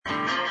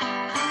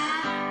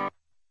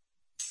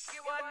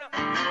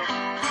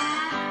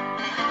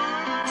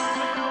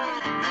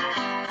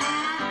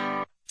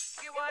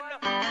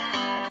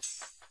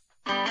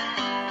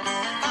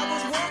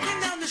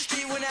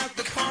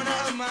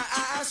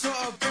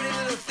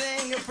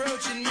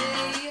approaching me.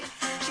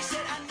 She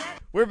said I never...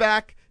 We're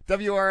back.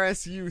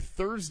 WRSU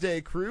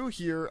Thursday crew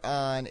here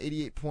on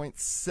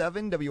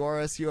 88.7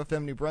 WRSU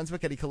FM New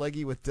Brunswick. Eddie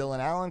Kalegi with Dylan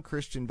Allen,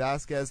 Christian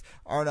Vazquez,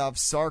 Arnav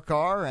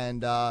Sakar,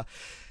 and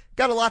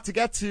got a lot to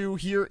get to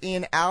here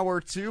in hour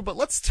two, but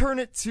let's turn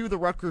it to the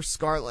Rutgers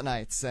Scarlet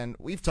Knights, and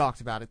we've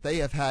talked about it. They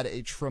have had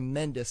a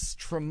tremendous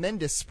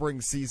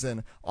spring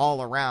season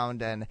all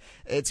around, and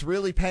it's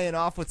really paying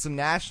off with some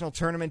national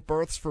tournament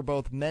berths for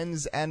both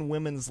men's and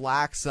women's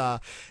lacs.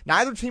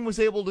 Neither team was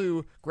able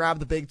to grab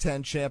the Big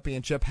Ten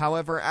championship.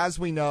 However, as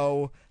we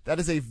know, that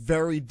is a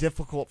very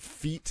difficult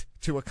feat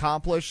to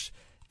accomplish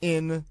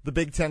in the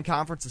Big Ten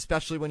Conference,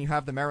 especially when you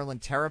have the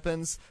Maryland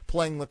Terrapins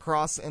playing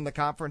lacrosse in the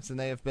conference, and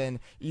they have been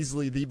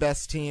easily the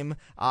best team,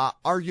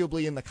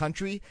 arguably in the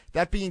country.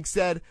 That being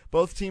said,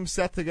 both teams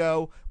set to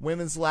go.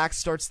 Women's Lac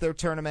starts their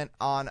tournament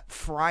on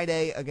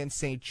Friday against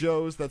St.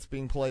 Joe's. That's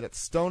being played at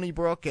Stony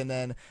Brook, and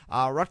then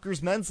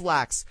Rutgers Men's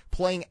Lacs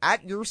playing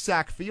at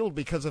Ursac Field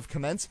because of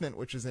commencement,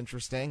 which is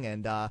interesting,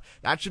 and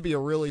that should be a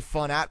really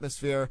fun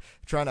atmosphere,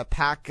 trying to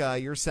pack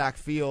Ursac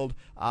Field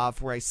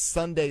for a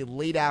Sunday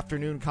late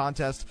afternoon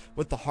contest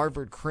with the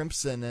Harvard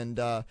Crimson,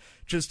 and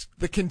just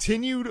the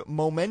continued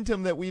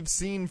momentum that we've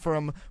seen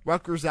from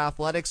Rutgers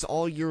athletics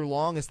all year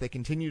long as they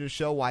continue to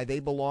show why they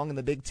belong in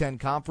the Big Ten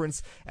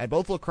Conference. And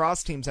both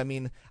lacrosse teams, I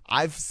mean,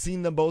 I've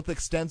seen them both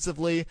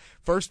extensively.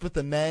 First with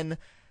the men,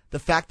 the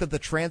fact that the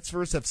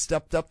transfers have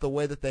stepped up the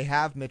way that they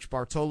have, Mitch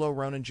Bartolo,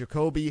 Ronan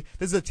Jacoby.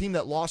 This is a team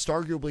that lost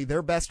arguably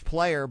their best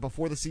player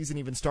before the season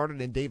even started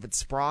in David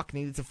Sprock.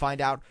 Needed to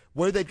find out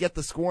where they'd get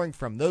the scoring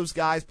from. Those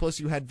guys, plus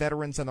you had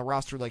veterans on the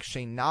roster like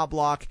Shane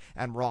Knobloch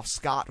and Ross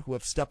Scott who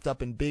have stepped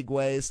up in big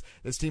ways.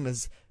 This team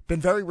has been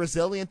very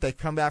resilient. They've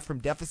come back from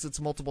deficits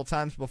multiple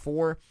times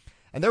before.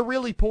 And they're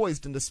really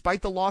poised, and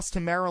despite the loss to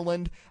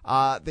Maryland,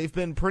 they've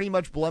been pretty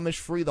much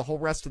blemish-free the whole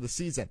rest of the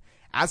season.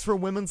 As for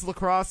women's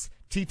lacrosse,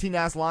 TT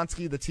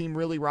Naslonsky, the team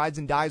really rides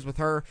and dies with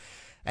her.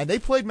 And they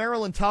played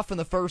Maryland tough in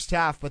the first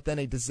half, but then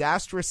a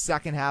disastrous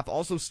second half.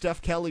 Also,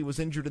 Steph Kelly was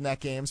injured in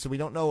that game, so we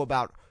don't know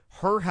about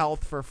her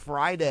health for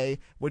Friday,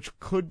 which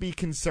could be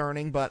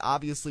concerning, but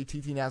obviously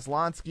TT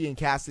Naslonsky and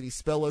Cassidy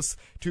Spillis,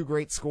 two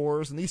great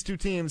scorers. And these two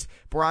teams,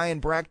 Brian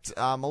Brecht,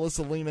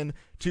 Melissa Lehman,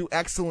 two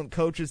excellent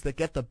coaches that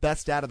get the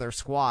best out of their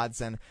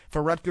squads. And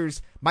for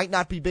Rutgers, might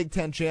not be Big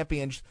Ten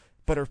champions,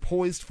 but are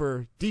poised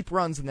for deep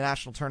runs in the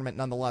national tournament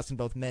nonetheless in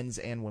both men's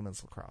and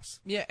women's lacrosse.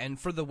 Yeah, and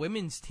for the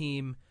women's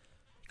team,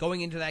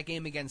 going into that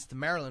game against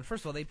Maryland,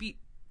 first of all, they beat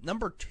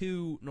number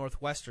 2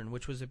 Northwestern,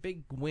 which was a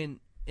big win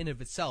in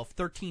of itself.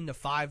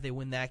 13-5, they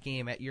win that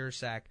game at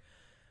Ursac.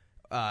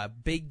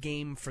 Big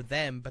game for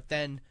them, but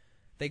then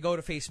they go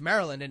to face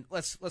Maryland, and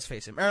let's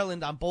face it,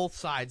 Maryland on both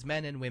sides,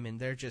 men and women,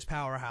 they're just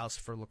powerhouse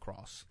for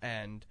lacrosse.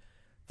 And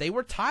they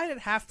were tied at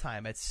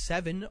halftime at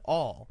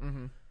 7-all.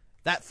 Mm-hmm.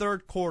 That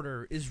third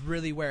quarter is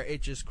really where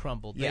it just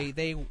crumbled.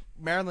 Yeah.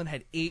 Maryland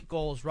had 8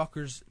 goals,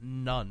 Rutgers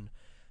none.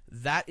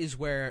 That is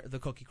where the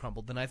cookie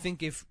crumbled. And I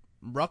think if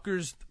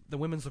Rutgers, the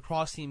women's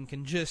lacrosse team,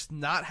 can just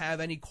not have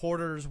any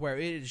quarters where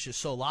it is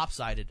just so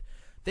lopsided,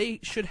 they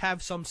should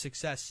have some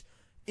success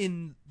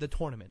in the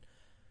tournament.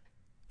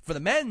 For the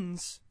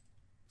men's,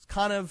 it's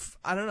kind of,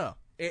 I don't know.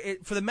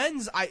 For the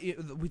men's,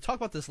 we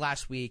talked about this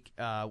last week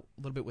a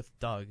little bit with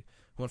Doug,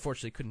 who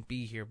unfortunately couldn't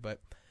be here,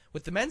 but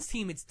with the men's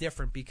team, it's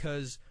different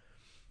because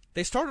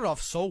they started off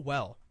so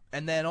well,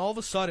 and then all of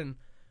a sudden,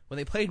 when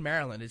they played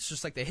Maryland, it's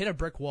just like they hit a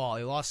brick wall.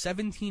 They lost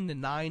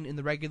 17-9 in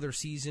the regular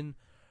season,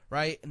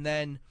 right? And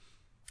then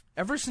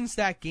ever since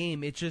that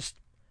game,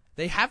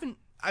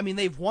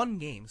 they've won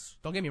games,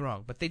 don't get me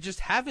wrong, but they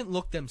just haven't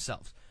looked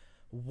themselves.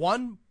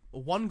 One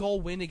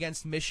goal win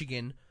against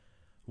Michigan,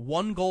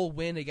 1 goal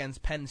win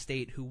against Penn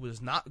State, who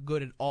was not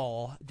good at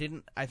all.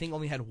 I think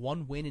only had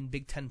 1 win in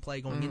Big Ten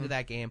play going into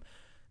that game.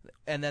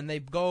 And then they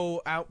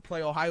go out,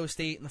 play Ohio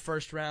State in the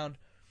first round,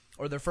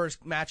 or their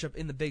first matchup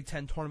in the Big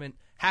Ten tournament,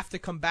 have to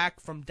come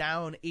back from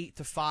down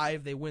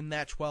 8-5. They win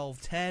that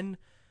 12-10.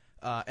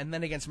 And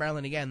then against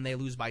Maryland again, they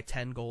lose by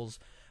 10 goals.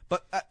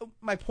 But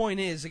my point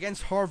is,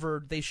 against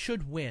Harvard, they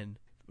should win.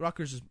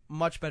 Rutgers is a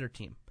much better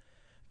team.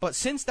 But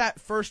since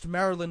that first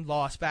Maryland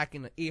loss back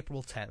in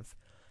April 10th,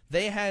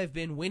 they have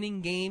been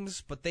winning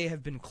games, but they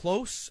have been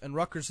close, and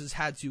Rutgers has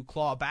had to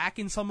claw back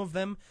in some of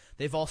them.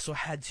 They've also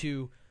had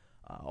to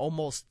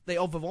almost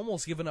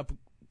given up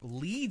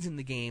leads in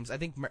the games. I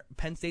think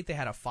Penn State, they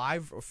had a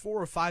 4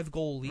 or 5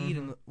 goal lead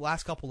in the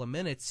last couple of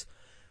minutes,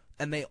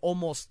 and they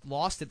almost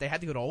lost it. They had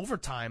to go to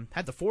overtime,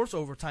 had to force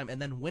overtime,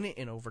 and then win it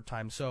in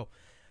overtime. So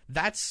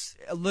that's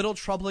a little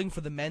troubling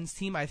for the men's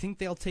team. I think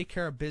they'll take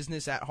care of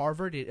business at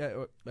Harvard,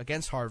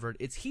 against Harvard.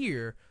 It's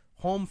here,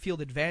 home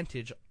field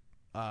advantage.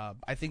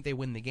 I think they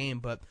win the game,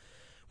 but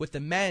with the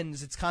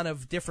men's, it's kind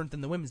of different than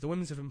the women's. The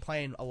women's have been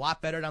playing a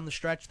lot better down the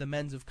stretch. The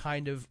men's have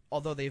kind of,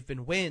 although they've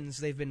been wins,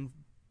 they've been,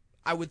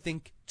 I would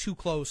think, too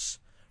close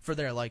for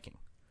their liking.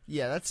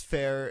 Yeah, that's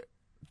fair.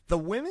 The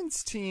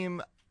women's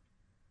team,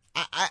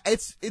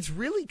 it's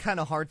really kind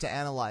of hard to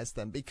analyze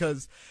them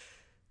because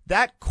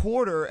that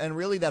quarter and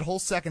really that whole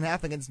second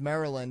half against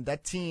Maryland,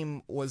 that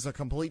team was a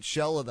complete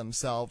shell of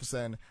themselves.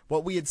 And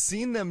what we had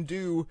seen them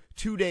do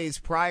 2 days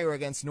prior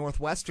against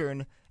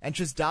Northwestern and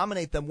just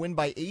dominate them, win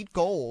by 8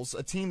 goals,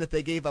 a team that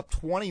they gave up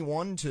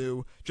 21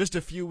 to just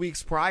a few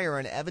weeks prior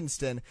in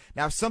Evanston.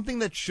 Now, something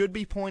that should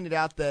be pointed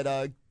out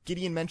that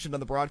Gideon mentioned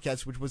on the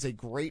broadcast, which was a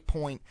great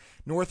point.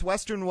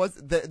 Northwestern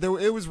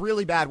it was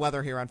really bad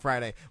weather here on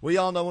Friday. We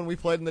all know when we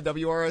played in the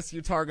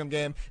WRSU Targum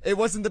game, it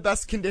wasn't the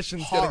best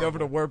conditions getting over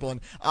to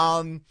Werblin.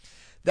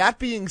 That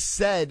being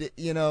said,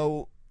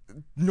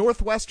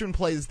 Northwestern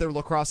plays their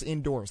lacrosse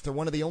indoors. They're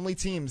one of the only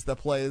teams that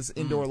plays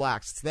indoor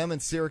lax. It's them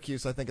and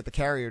Syracuse, I think, at the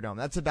Carrier Dome.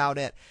 That's about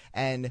it.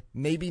 And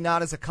maybe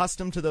not as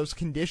accustomed to those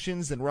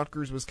conditions, and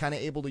Rutgers was kind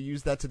of able to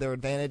use that to their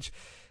advantage.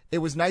 It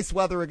was nice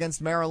weather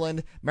against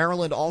Maryland.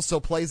 Maryland also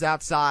plays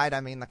outside.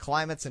 I mean, the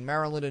climates in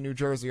Maryland and New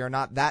Jersey are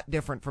not that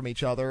different from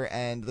each other,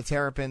 and the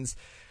Terrapins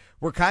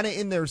were kind of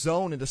in their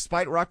zone, and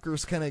despite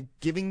Rutgers kind of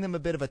giving them a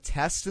bit of a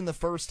test in the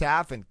first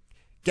half and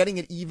getting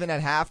it even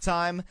at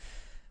halftime,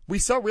 we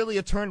saw really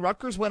a turn.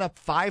 Rutgers went up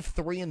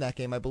 5-3 in that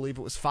game, I believe.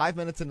 It was 5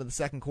 minutes into the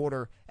second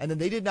quarter, and then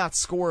they did not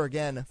score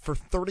again for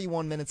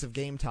 31 minutes of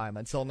game time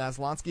until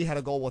Naslonsky had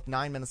a goal with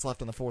 9 minutes left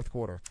in the fourth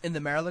quarter. In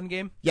the Maryland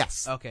game?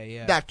 Yes. Okay,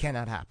 yeah. That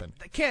cannot happen.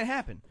 That can't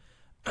happen.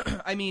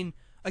 I mean,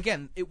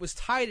 again, it was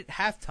tied at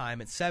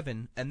halftime at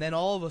 7, and then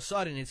all of a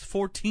sudden it's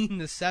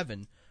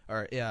 14-7,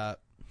 or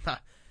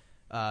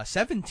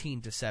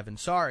 17-7.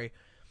 Sorry.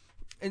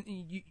 And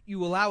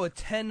you allow a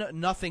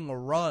 10-0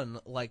 run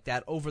like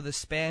that over the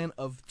span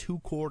of 2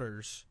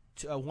 quarters,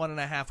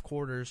 1.5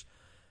 quarters,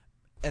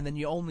 and then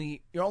you're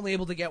only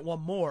able to get one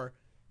more.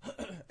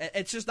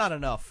 It's just not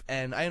enough.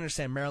 And I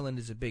understand Maryland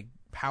is a big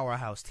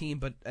powerhouse team,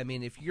 but I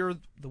mean, if you're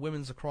the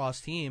women's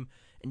lacrosse team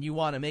and you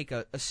want to make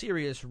a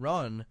serious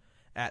run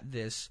at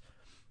this,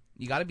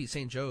 you got to beat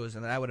St. Joe's.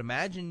 And I would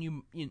imagine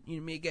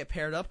you may get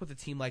paired up with a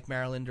team like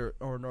Maryland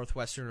or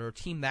Northwestern, or a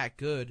team that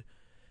good.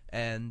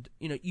 And,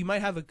 you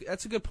might have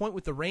that's a good point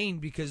with the rain,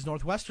 because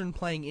Northwestern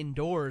playing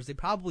indoors, they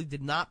probably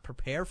did not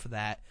prepare for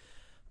that.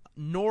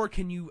 Nor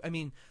can you,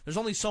 there's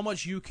only so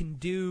much you can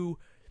do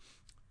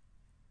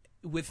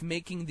with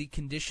making the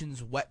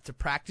conditions wet to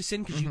practice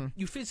in, because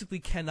you physically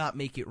cannot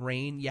make it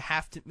rain. You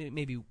have to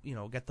maybe,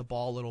 get the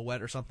ball a little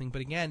wet or something.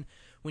 But again,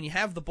 when you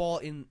have the ball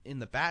in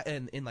the bat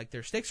and in like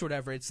their sticks or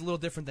whatever, it's a little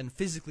different than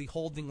physically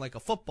holding like a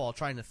football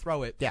trying to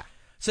throw it. Yeah.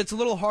 So it's a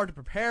little hard to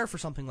prepare for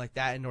something like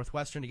that. In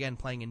Northwestern, again,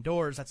 playing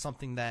indoors, that's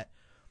something that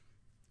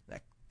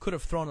could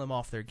have thrown them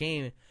off their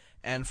game.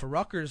 And for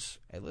Rutgers,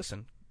 hey,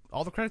 listen,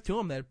 all the credit to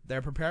them.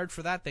 They're prepared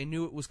for that. They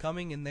knew it was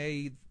coming, and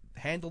they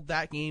handled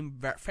that game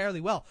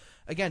fairly well.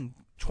 Again,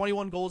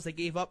 21 goals they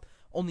gave up,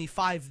 only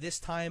 5 this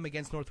time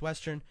against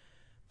Northwestern,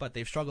 but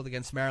they've struggled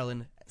against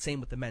Maryland. Same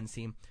with the men's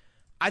team.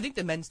 I think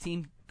the men's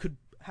team could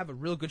have a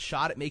real good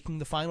shot at making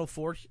the Final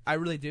Four. I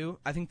really do.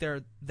 I think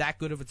they're that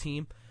good of a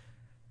team.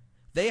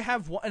 They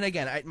have won, and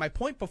again, my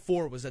point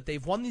before was that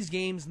they've won these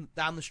games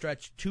down the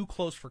stretch too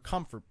close for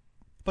comfort.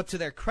 But to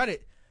their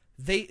credit,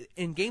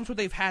 in games where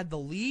they've had the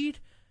lead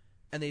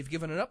and they've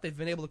given it up, they've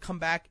been able to come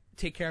back,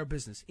 take care of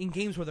business. In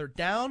games where they're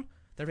down,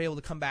 they're able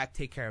to come back,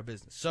 take care of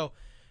business. So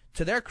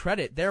to their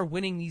credit, they're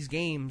winning these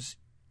games,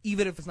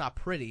 even if it's not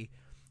pretty.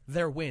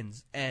 They're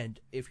wins. And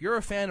if you're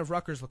a fan of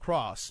Rutgers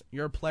lacrosse,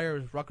 you're a player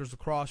of Rutgers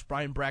lacrosse,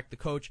 Brian Brack, the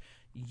coach,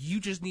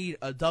 you just need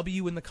a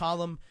W in the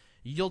column.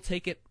 You'll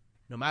take it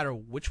no matter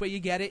which way you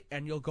get it,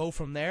 and you'll go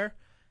from there.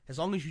 As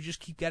long as you just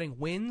keep getting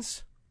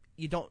wins,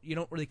 you don't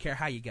really care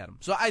how you get them.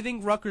 So I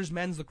think Rutgers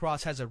men's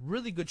lacrosse has a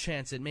really good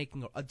chance at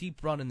making a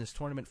deep run in this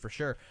tournament for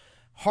sure.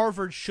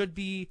 Harvard should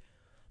be,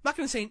 I'm not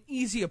going to say an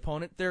easy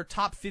opponent. They're a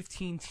top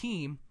 15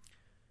 team,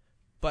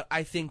 but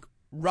I think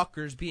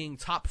Rutgers being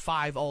top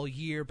 5 all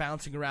year,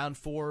 bouncing around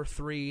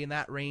 4-3 in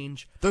that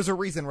range. There's a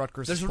reason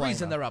Rutgers is playing. There's a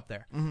reason though. They're up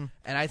there. Mm-hmm.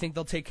 And I think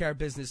they'll take care of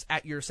business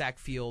at Ursack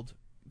Field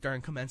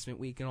during commencement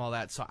week and all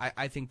that. So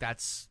I think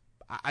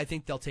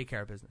they'll take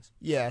care of business.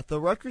 Yeah,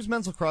 the Rutgers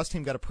men's lacrosse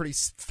team got a pretty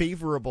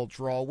favorable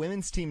draw.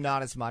 Women's team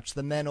not as much.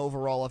 The men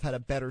overall have had a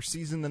better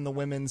season than the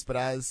women's, but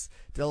as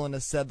Dylan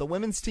has said, the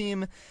women's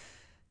team,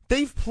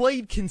 they've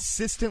played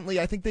consistently.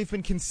 I think they've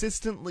been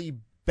consistently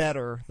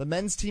better. The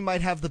men's team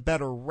might have the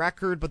better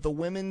record, but the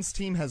women's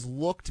team has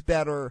looked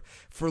better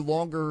for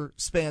longer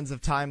spans of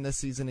time this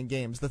season in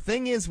games. The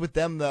thing is with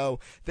them, though,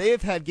 they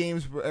have had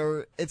games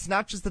where it's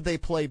not just that they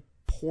play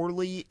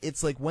poorly,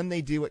 it's like when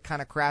they do, it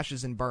kind of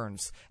crashes and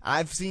burns.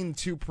 I've seen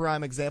 2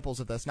 prime examples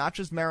of this, not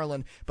just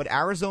Maryland, but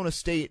Arizona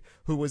State,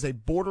 who was a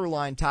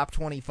borderline top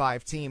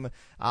 25 team.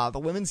 The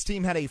women's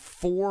team had a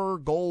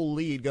 4-goal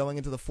lead going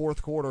into the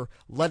fourth quarter,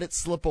 let it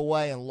slip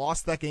away, and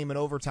lost that game in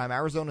overtime.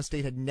 Arizona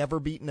State had never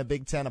beaten a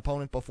Big Ten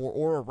opponent before,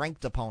 or a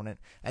ranked opponent,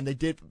 and they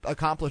did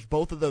accomplish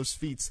both of those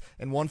feats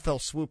in one fell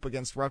swoop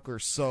against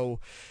Rutgers. So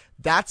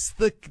that's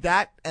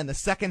that, and the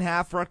second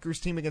half Rutgers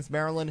team against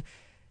Maryland,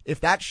 if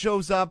that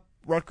shows up,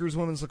 Rutgers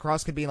women's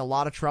lacrosse could be in a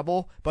lot of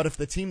trouble, but if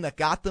the team that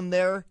got them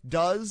there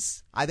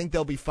does, I think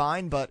they'll be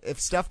fine. But if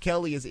Steph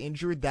Kelly is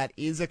injured, that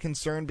is a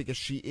concern because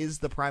she is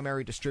the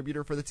primary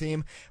distributor for the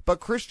team. But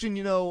Christian,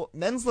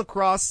 men's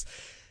lacrosse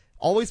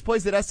always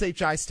plays at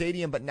SHI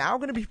Stadium, but now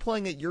going to be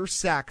playing at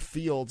Yersack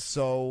Field.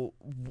 So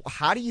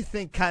how do you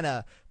think kind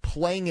of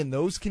playing in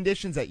those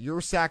conditions at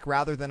Yersack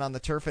rather than on the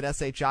turf at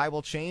SHI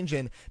will change?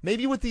 And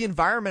maybe with the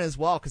environment as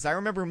well, because I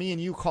remember me and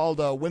you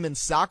called a women's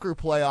soccer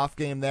playoff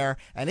game there,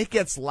 and it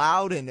gets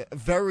loud and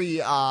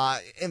very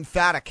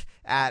emphatic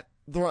at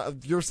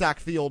Yersack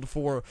Field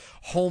for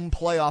home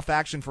playoff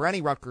action for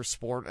any Rutgers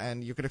sport,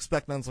 and you could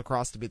expect men's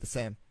lacrosse to be the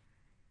same.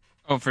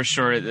 Oh, for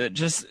sure.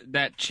 Just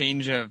that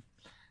change of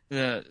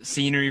the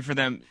scenery for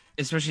them,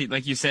 especially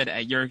like you said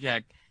at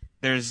Yersack,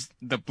 there's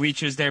the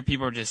bleachers there.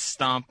 People are just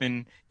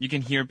stomping. You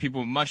can hear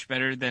people much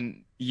better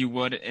than you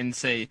would in,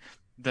 say,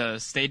 the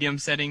stadium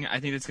setting.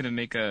 I think that's going to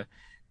make a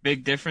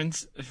big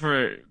difference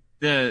for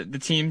the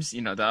teams.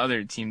 The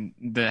other team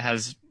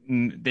that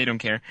they don't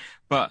care.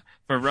 But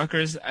for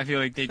Rutgers, I feel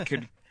like they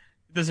could.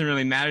 It doesn't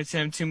really matter to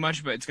them too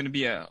much, but it's going to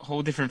be a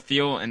whole different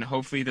feel, and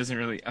hopefully it doesn't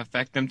really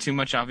affect them too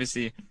much.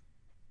 Obviously,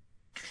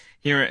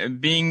 here,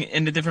 being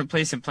in a different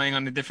place and playing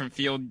on a different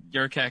field,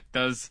 Yersack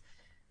does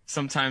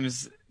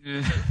sometimes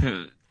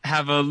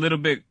have a little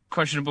bit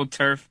questionable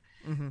turf.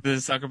 Mm-hmm. The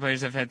soccer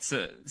players have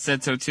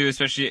said so too,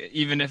 especially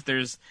even if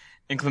there's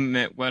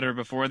inclement weather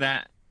before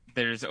that.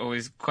 There's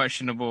always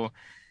questionable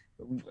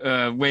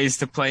ways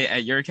to play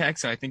at Yersack,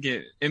 so I think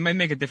it might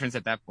make a difference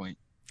at that point.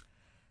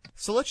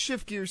 So let's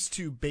shift gears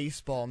to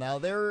baseball. Now,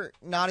 they're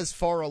not as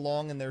far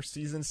along in their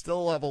season,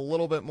 still have a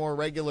little bit more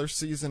regular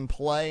season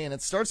play, and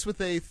it starts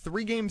with a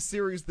 3-game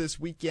series this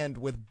weekend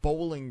with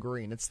Bowling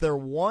Green. It's their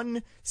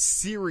one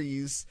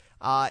series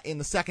in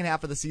the second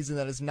half of the season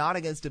that is not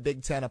against a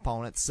Big Ten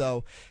opponent,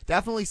 so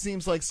definitely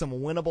seems like some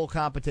winnable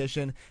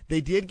competition. They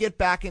did get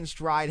back in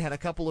stride, had a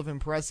couple of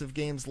impressive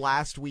games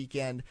last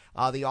weekend.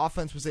 The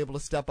offense was able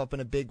to step up in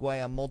a big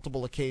way on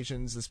multiple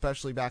occasions,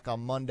 especially back on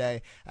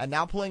Monday, and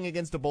now playing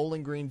against a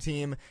Bowling Green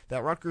team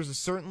that Rutgers is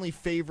certainly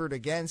favored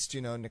against.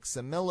 Nick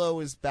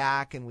Samillo is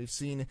back, and we've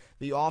seen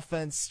the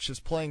offense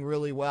just playing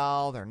really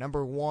well. They're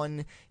number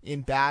 1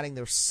 in batting.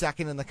 They're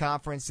second in the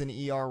conference in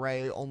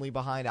ERA, only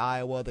behind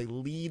Iowa. They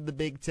lead the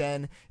Big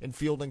Ten in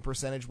fielding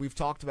percentage. We've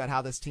talked about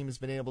how this team has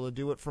been able to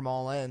do it from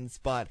all ends,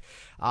 but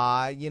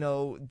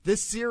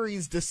this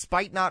series,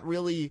 despite not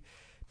really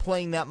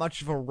playing that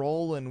much of a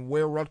role in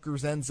where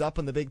Rutgers ends up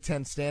in the Big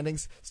Ten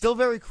standings, still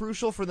very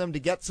crucial for them to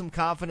get some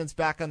confidence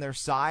back on their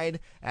side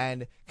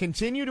and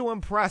continue to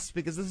impress,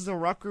 because this is a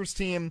Rutgers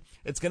team.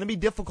 It's going to be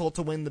difficult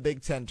to win the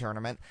Big Ten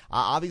tournament.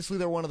 Obviously,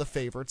 they're one of the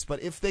favorites,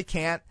 but if they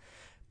can't,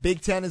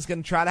 Big Ten is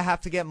going to try to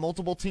have to get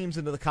multiple teams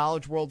into the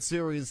College World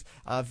Series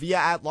via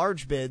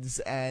at-large bids,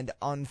 and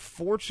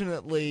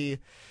unfortunately,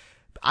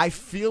 I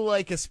feel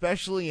like,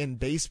 especially in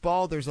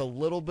baseball, there's a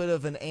little bit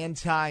of an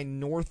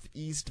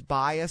anti-Northeast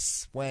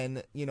bias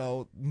when,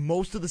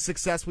 most of the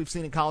success we've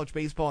seen in college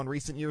baseball in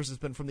recent years has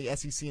been from the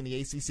SEC and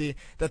the ACC,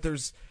 that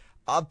there's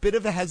a bit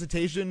of a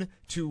hesitation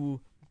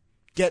to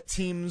get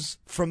teams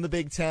from the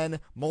Big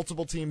Ten,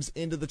 multiple teams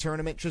into the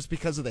tournament just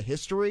because of the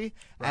history.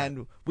 Right.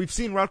 And we've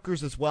seen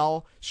Rutgers as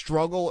well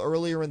struggle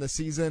earlier in the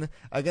season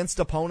against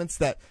opponents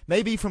that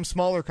may be from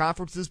smaller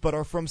conferences but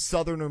are from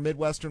southern or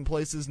midwestern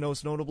places,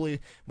 most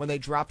notably when they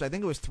dropped, I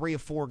think it was 3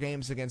 of 4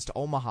 games against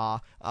Omaha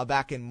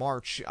back in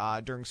March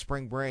during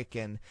spring break.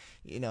 And,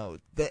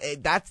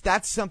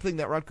 that's something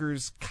that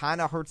Rutgers kind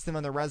of hurts them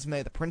on their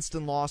resume. The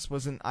Princeton loss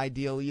wasn't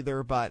ideal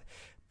either, but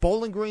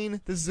Bowling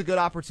Green, this is a good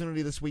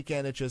opportunity this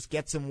weekend to just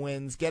get some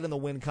wins, get in the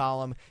win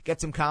column,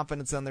 get some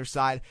confidence on their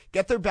side,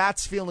 get their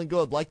bats feeling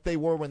good like they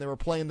were when they were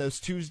playing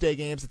those Tuesday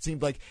games. It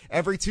seemed like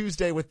every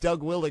Tuesday with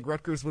Doug Willig,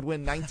 Rutgers would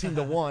win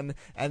 19-1,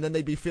 and then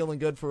they'd be feeling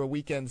good for a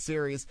weekend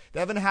series. They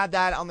haven't had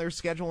that on their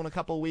schedule in a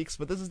couple of weeks,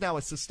 but this is now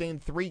a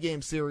sustained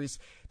 3-game series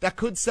that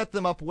could set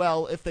them up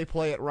well if they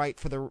play it right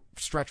for the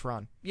stretch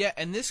run. Yeah,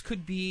 and this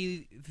could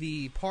be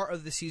the part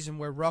of the season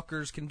where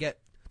Rutgers can get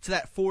to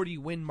that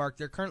 40-win mark.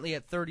 They're currently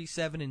at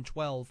 37-12.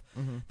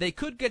 Mm-hmm. They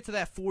could get to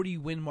that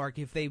 40-win mark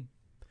if they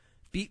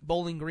beat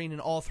Bowling Green in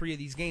all 3 of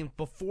these games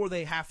before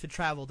they have to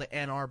travel to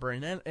Ann Arbor.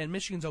 And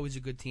Michigan's always a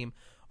good team,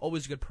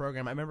 always a good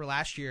program. I remember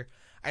last year,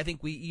 I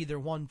think we either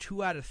won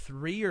 2 out of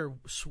 3 or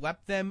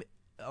swept them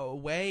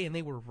away, and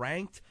they were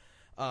ranked.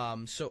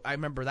 So I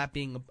remember that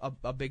being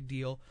a big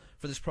deal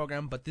for this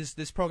program. But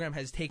this program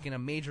has taken a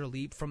major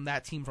leap from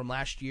that team from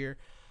last year.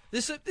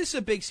 This is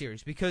a big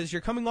series because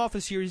you're coming off a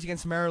series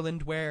against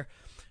Maryland where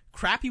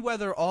crappy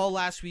weather all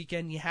last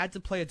weekend. You had to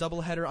play a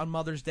doubleheader on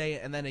Mother's Day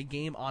and then a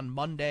game on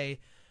Monday.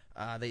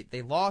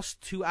 They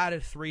lost 2 out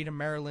of 3 to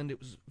Maryland. It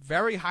was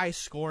very high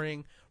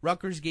scoring.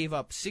 Rutgers gave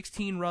up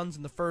 16 runs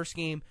in the first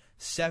game,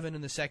 7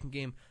 in the second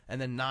game, and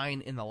then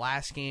 9 in the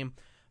last game.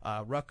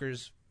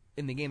 Rutgers,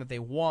 in the game that they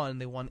won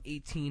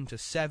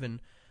 18-7.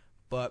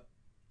 But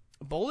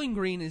Bowling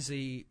Green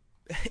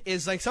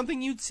is like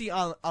something you'd see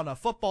on a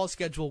football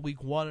schedule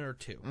week 1 or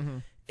 2. Mm-hmm.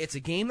 It's a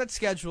game that's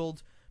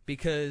scheduled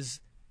because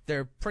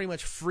They're pretty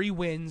much free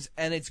wins,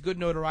 and it's good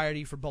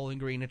notoriety for Bowling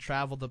Green to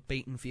travel to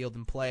Baton Field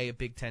and play a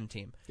Big Ten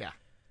team. Yeah.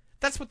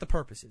 That's what the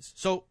purpose is.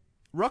 So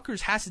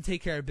Rutgers has to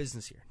take care of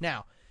business here.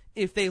 Now,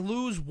 if they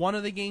lose one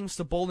of the games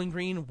to Bowling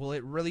Green, will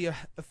it really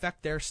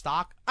affect their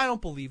stock? I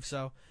don't believe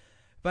so.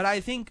 But I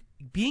think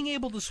being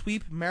able to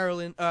sweep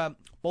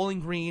Bowling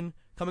Green,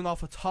 coming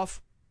off a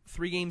tough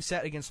 3-game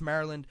set against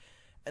Maryland,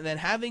 and then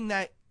having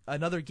that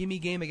another gimme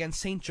game against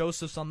St.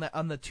 Joseph's on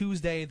the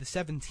Tuesday, the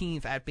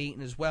 17th at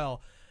Baton as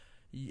well.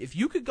 If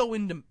you could go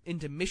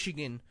into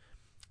Michigan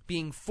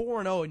being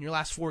 4-0 in your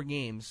last 4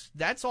 games,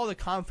 that's all the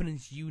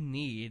confidence you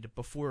need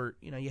before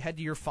you head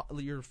to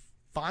your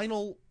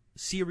final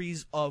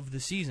series of the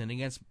season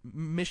against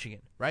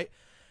Michigan, right?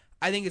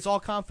 I think it's all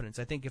confidence.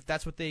 I think if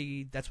that's what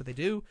they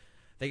do,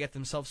 they get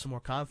themselves some more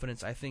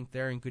confidence. I think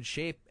they're in good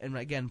shape. And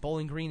again,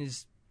 Bowling Green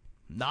is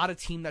not a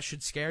team that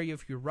should scare you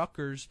if you're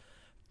Rutgers.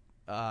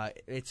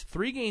 It's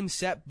 3-game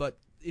set, but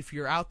if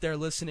you're out there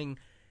listening,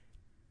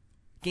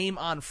 game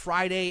on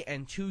Friday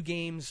and 2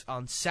 games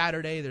on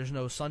Saturday. There's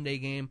no Sunday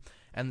game.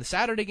 And the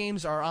Saturday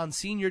games are on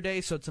Senior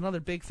Day, so it's another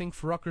big thing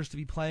for Rutgers to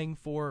be playing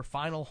for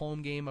final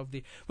home game of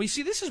the... Well, you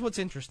see, this is what's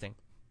interesting.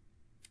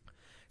 It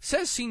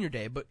says Senior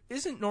Day, but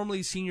isn't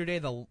normally Senior Day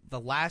the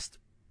last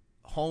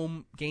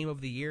home game of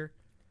the year?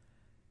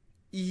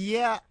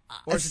 Yeah.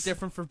 Or is it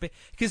different for...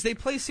 Because they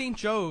play St.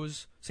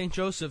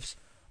 Joseph's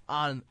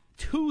on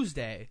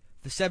Tuesday,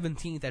 the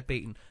 17th at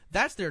Baton.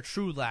 That's their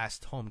true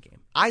last home game.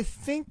 I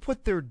think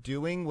what they're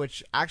doing,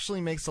 which actually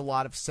makes a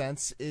lot of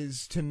sense,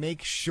 is to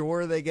make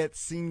sure they get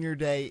Senior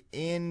Day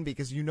in,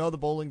 because the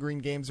Bowling Green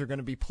games are going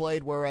to be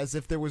played, whereas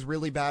if there was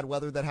really bad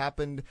weather that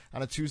happened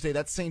on a Tuesday,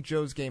 that St.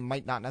 Joe's game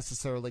might not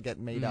necessarily get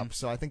made up.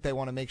 So I think they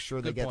want to make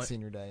sure they get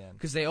Senior Day in.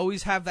 Because they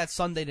always have that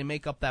Sunday to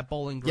make up that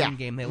Bowling Green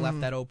game. They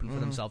left that open for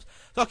themselves.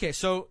 Okay,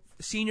 so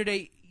Senior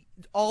Day,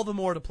 all the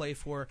more to play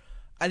for.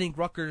 I think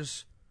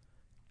Rutgers...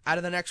 Out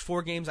of the next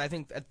 4 games, I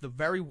think at the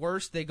very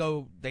worst they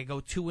go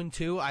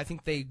 2-2. I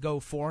think they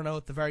go 4-0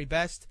 at the very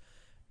best.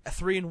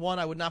 3-1,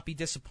 I would not be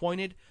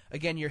disappointed.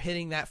 Again, you're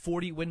hitting that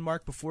 40-win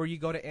mark before you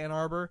go to Ann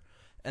Arbor,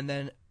 and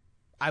then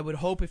I would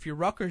hope if you're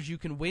Rutgers, you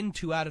can win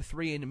 2 out of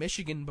 3 in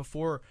Michigan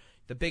before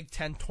the Big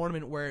Ten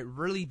tournament, where it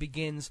really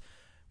begins,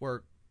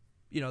 where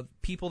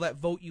people that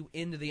vote you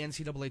into the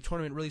NCAA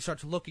tournament really start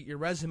to look at your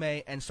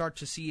resume and start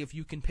to see if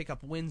you can pick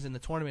up wins in the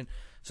tournament.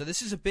 So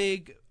this is a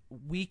big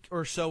week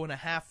or so and a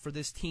half for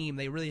this team.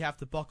 They really have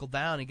to buckle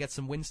down and get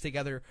some wins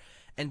together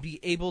and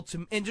be able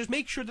to, and just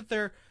make sure that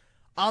they're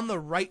on the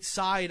right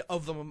side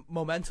of the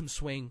momentum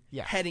swing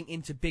heading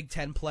into Big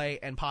Ten play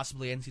and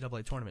possibly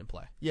NCAA tournament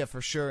play. Yeah,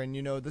 for sure. And,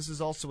 this is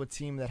also a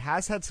team that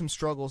has had some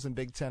struggles in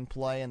Big Ten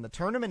play, and the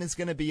tournament is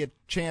going to be a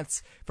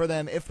chance for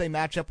them if they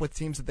match up with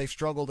teams that they've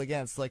struggled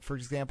against, like, for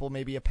example,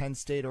 maybe a Penn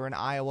State or an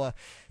Iowa,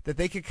 that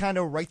they could kind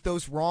of right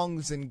those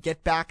wrongs and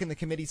get back in the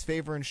committee's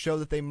favor and show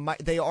that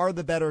they are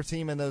the better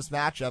team in those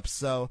matchups.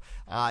 So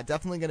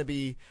definitely going to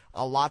be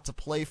a lot to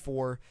play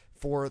for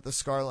the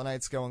Scarlet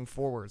Knights going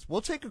forwards.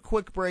 We'll take a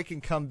quick break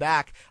and come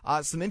back.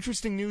 Some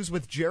interesting news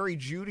with Jerry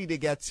Jeudy to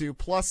get to,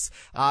 plus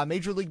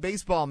Major League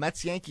Baseball,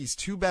 Mets, Yankees,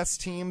 2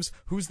 best teams.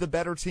 Who's the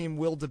better team?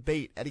 We'll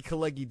debate. Eddie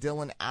Kalegi,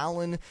 Dylan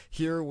Allen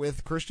here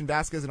with Christian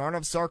Vazquez and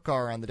Arnav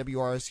Sakar on the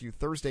WRSU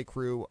Thursday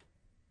Crew.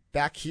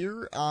 Back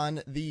here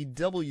on the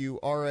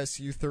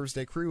WRSU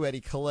Thursday Crew,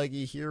 Eddie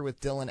Kalegi here with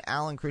Dylan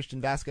Allen,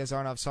 Christian Vazquez,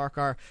 Arnav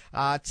Sakar.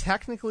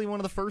 Technically one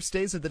of the first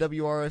days of the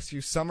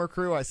WRSU Summer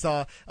Crew. I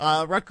saw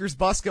Rutgers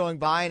bus going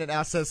by and it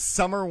now says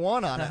Summer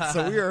 1 on it.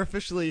 So we are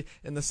officially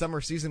in the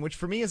summer season, which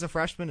for me as a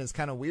freshman is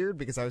kind of weird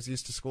because I was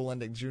used to school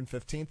ending June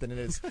 15th and it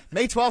is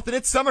May 12th and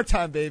it's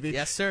summertime, baby.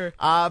 Yes, sir.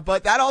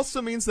 But that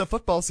also means the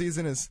football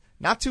season is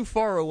not too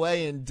far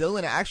away, and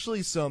Dylan,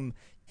 actually some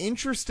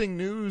interesting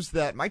news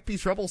that might be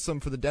troublesome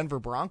for the Denver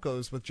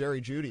Broncos with Jerry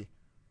Jeudy.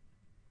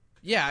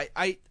 Yeah,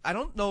 I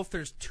don't know if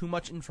there's too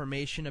much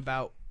information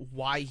about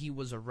why he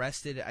was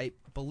arrested. I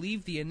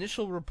believe the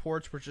initial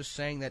reports were just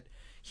saying that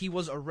he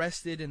was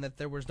arrested and that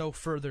there was no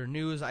further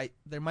news.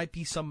 There might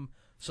be some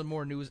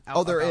more news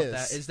out there about is.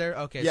 That. Is there?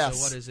 Okay, yes.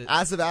 So what is it?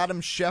 As of Adam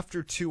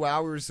Schefter 2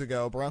 hours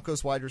ago,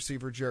 Broncos wide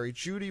receiver Jerry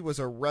Jeudy was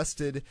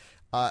arrested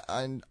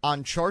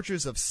on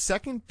charges of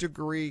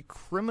second-degree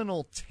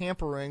criminal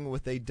tampering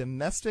with a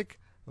domestic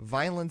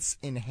violence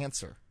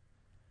enhancer.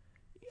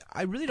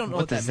 I really don't know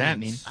what what does that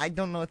mean. I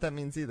don't know what that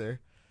means either.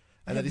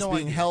 And that have he's no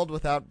being idea. held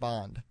without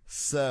bond.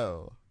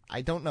 So,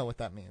 I don't know what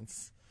that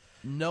means.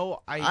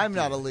 No, I'm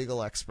not a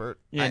legal expert.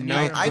 Yeah,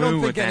 I don't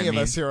think what that any of us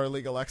means. here are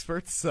legal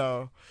experts,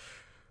 so...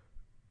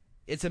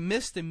 It's a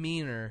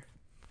misdemeanor,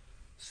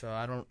 so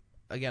I don't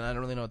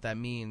really know what that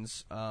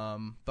means.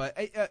 But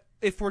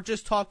if we're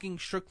just talking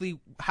strictly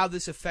how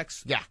this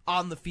affects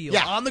on the field,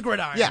 on the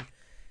gridiron,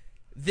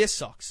 this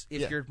sucks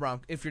if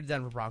you're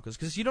Denver Broncos,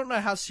 because you don't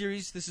know how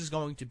serious this is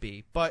going to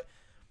be. But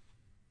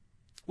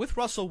with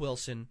Russell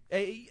Wilson,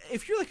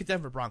 if you're like a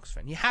Denver Broncos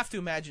fan, you have to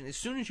imagine as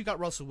soon as you got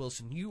Russell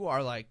Wilson, you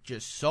are like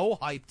just so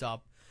hyped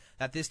up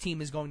that this team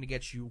is going to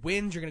get you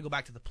wins. You're going to go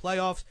back to the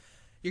playoffs.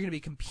 You're going to be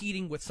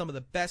competing with some of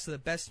the best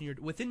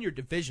within your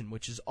division,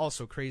 which is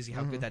also crazy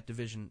how good that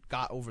division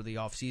got over the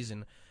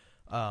offseason.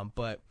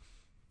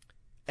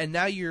 And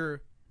now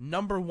your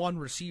number one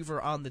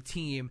receiver on the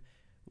team,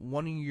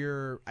 one of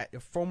your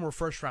former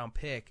first-round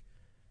pick,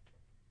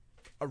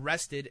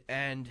 arrested,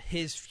 and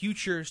his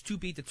future is to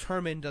be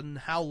determined on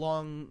how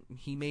long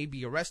he may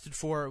be arrested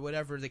for, or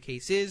whatever the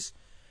case is.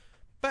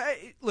 But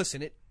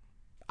listen,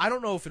 I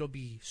don't know if it'll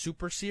be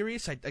super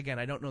serious. I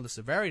don't know the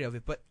severity of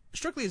it, but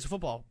strictly as a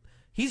football,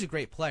 he's a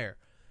great player.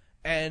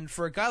 And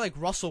for a guy like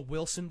Russell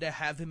Wilson to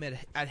have him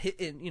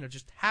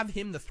just have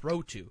him to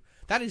throw to,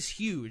 that is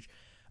huge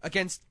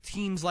against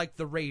teams like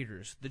the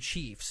Raiders, the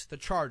Chiefs, the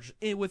Chargers,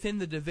 within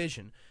the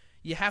division.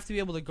 You have to be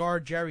able to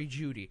guard Jerry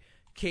Jeudy,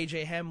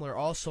 KJ Hamler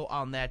also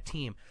on that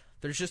team.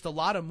 There's just a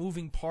lot of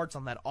moving parts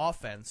on that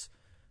offense.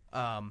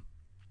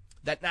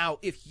 That now,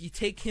 if you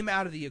take him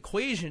out of the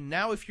equation,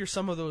 now if you're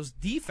some of those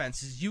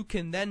defenses, you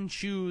can then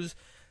choose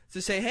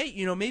to say,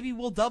 hey, maybe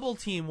we'll double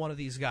team one of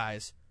these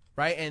guys,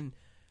 right? And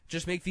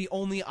just make the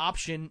only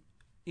option,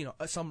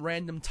 some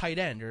random tight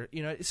end, or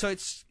so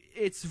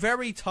it's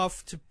very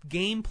tough to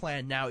game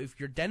plan now if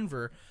you're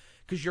Denver,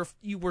 because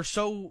you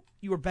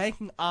were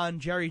banking on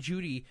Jerry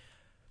Jeudy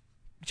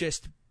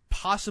just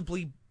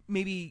possibly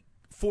maybe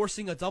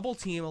forcing a double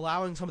team,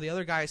 allowing some of the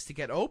other guys to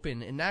get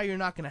open, and now you're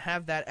not going to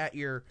have that at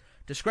your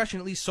discretion,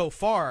 at least so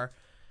far,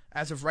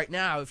 as of right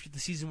now, if the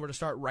season were to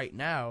start right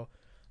now.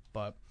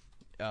 But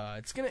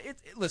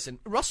listen,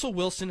 Russell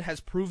Wilson has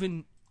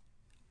proven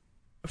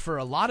for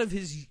a lot of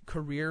his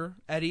career,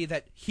 Eddie,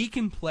 that he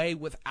can play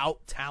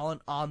without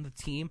talent on the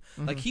team.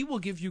 Like, he will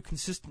give you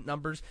consistent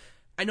numbers.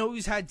 I know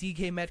he's had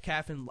DK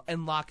Metcalf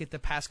and Lockett the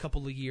past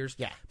couple of years,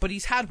 but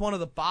he's had one of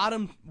the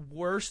bottom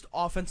worst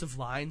offensive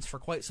lines for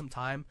quite some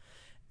time.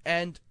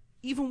 And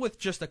even with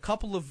just a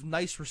couple of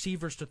nice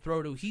receivers to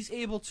throw to, he's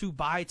able to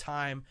buy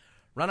time,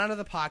 run out of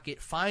the pocket,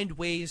 find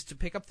ways to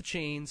pick up the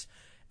chains,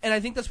 and I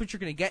think that's what you're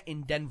going to get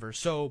in Denver.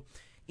 So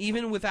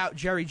even without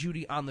Jerry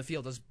Jeudy on the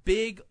field, as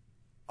big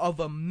of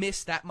a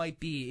miss that might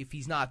be if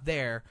he's not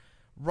there,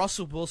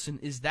 Russell Wilson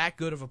is that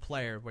good of a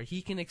player where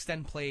he can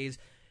extend plays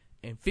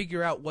and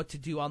figure out what to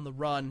do on the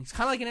run. He's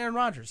kind of like an Aaron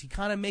Rodgers. He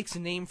kind of makes a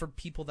name for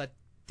people that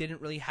didn't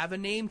really have a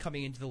name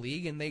coming into the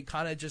league, and they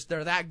kind of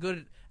they're that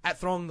good at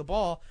throwing the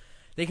ball.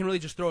 They can really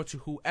just throw it to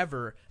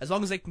whoever. As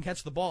long as they can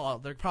catch the ball,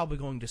 they're probably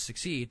going to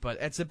succeed.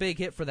 But it's a big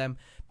hit for them,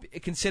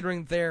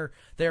 considering their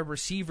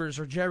receivers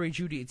are Jerry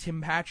Jeudy,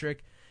 Tim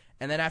Patrick,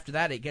 and then after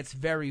that it gets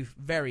very,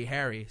 very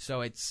hairy.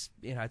 So it's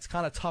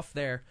kind of tough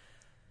there.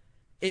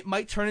 It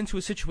might turn into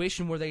a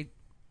situation where they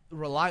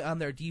rely on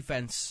their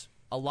defense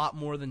a lot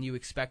more than you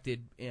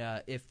expected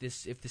if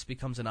this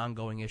becomes an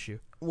ongoing issue.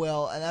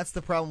 Well, and that's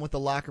the problem with the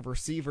lack of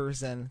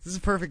receivers, and this is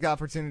a perfect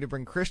opportunity to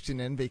bring Christian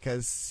in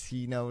because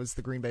he knows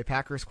the Green Bay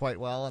Packers quite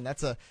well, and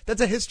that's a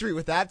history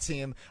with that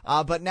team.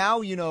 But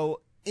now,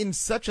 in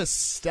such a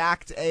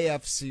stacked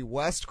AFC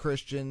West,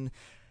 Christian,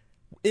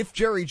 if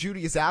Jerry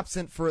Jeudy is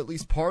absent for at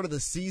least part of the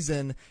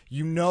season,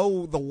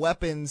 the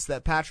weapons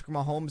that Patrick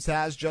Mahomes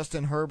has,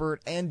 Justin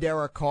Herbert and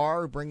Derek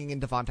Carr, bringing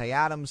in Devontae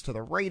Adams to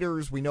the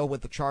Raiders. We know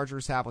what the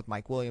Chargers have with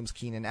Mike Williams,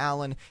 Keenan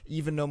Allen,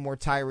 even no more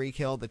Tyreek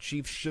Hill. The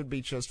Chiefs should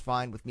be just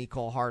fine with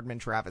Mecole Hardman,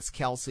 Travis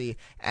Kelce,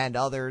 and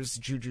others.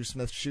 Juju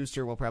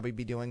Smith-Schuster will probably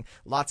be doing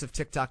lots of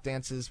TikTok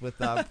dances with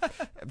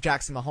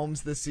Jackson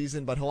Mahomes this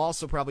season, but he'll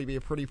also probably be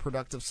a pretty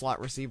productive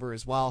slot receiver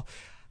as well.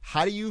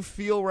 How do you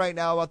feel right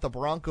now about the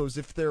Broncos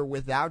if they're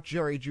without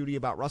Jerry Jeudy,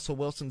 about Russell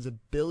Wilson's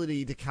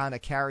ability to kind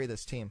of carry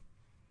this team?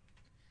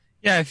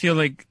 Yeah, I feel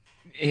like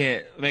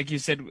you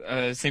said,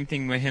 same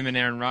thing with him and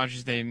Aaron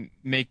Rodgers. They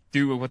make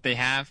do with what they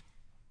have,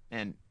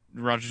 and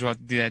Rodgers will have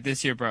to do that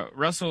this year. But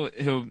Russell,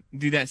 he'll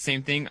do that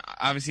same thing.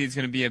 Obviously, it's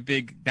going to be a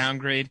big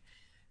downgrade,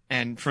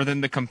 and for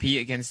them to compete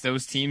against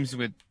those teams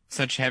with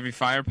such heavy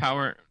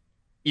firepower,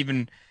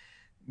 even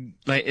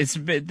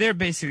they're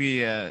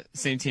basically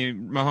same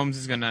team.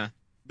 Mahomes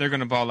they're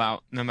going to ball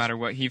out no matter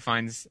what he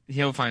finds.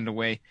 He'll find a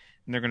way,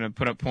 and they're going to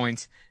put up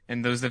points,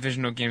 and those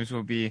divisional games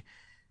will be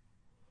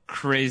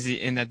crazy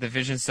in that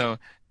division. So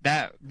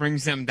that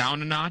brings them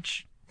down a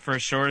notch for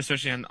sure,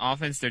 especially on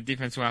offense. Their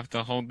defense will have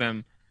to hold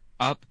them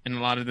up in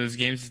a lot of those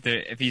games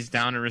if he's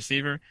down a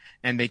receiver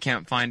and they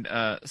can't find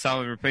a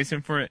solid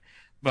replacement for it.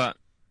 But,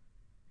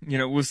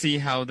 we'll see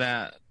how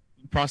that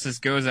process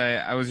goes.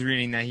 I was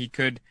reading that he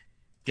could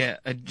get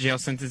a jail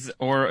sentence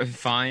or a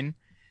fine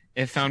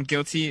if found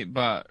guilty,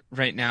 but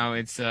right now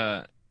it's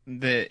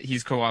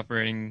he's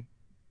cooperating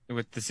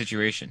with the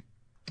situation.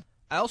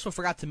 I also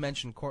forgot to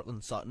mention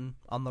Cortland Sutton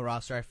on the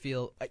roster. I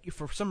feel,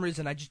 for some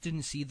reason, I just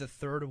didn't see the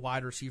third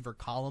wide receiver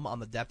column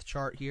on the depth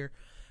chart here.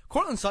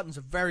 Cortland Sutton's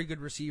a very good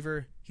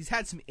receiver. He's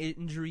had some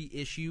injury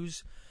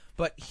issues,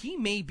 but he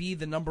may be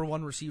the number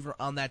one receiver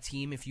on that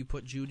team if you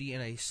put Jeudy in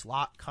a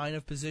slot kind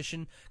of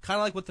position, kind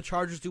of like what the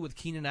Chargers do with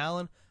Keenan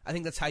Allen. I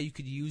think that's how you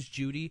could use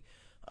Jeudy.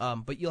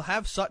 But you'll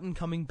have Sutton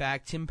coming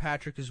back, Tim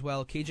Patrick as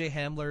well. KJ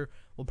Hamler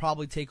will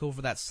probably take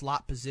over that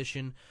slot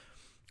position.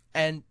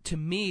 And to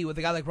me, with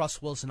a guy like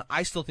Russ Wilson,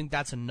 I still think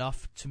that's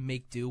enough to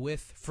make do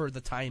with for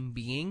the time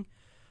being.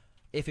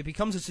 if it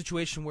becomes a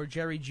situation where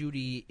Jerry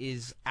Jeudy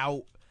is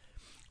out,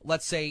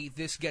 let's say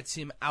this gets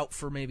him out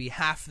for maybe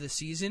half the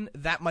season,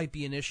 that might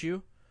be an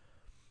issue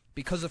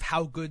because of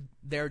how good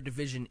their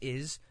division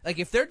is. Like,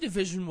 if their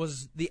division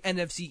was the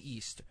NFC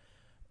East,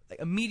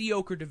 like a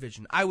mediocre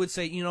division, I would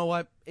say, you know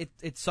what,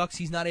 it sucks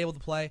he's not able to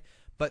play,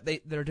 but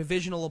their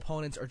divisional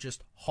opponents are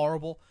just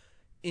horrible.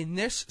 In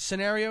this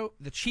scenario,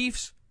 the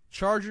Chiefs,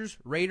 Chargers,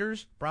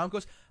 Raiders,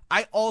 Broncos,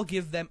 I all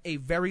give them a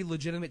very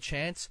legitimate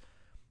chance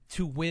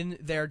to win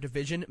their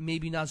division.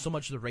 Maybe not so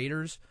much the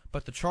Raiders,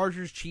 but the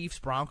Chargers, Chiefs,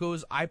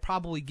 Broncos, I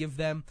probably give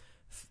them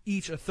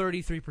each a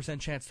 33%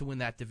 chance to win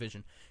that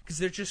division because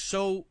they're just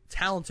so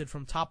talented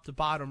from top to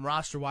bottom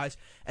roster-wise,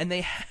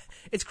 and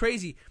it's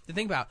crazy to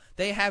think about.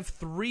 They have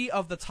 3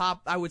 of the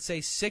top, I would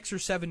say, 6 or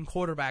 7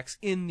 quarterbacks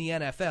in the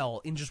NFL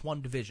in just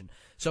one division.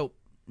 So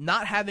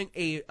not having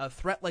a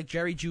threat like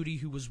Jerry Jeudy,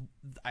 who was,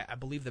 I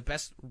believe, the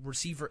best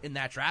receiver in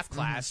that draft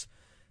class,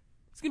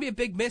 it's going to be a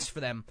big miss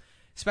for them,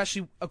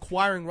 especially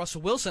acquiring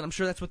Russell Wilson. I'm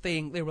sure that's what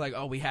they were like,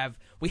 oh, we have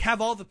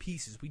all the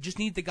pieces. We just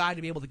need the guy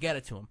to be able to get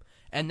it to him.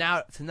 And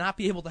now to not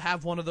be able to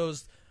have one of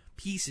those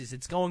pieces,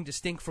 it's going to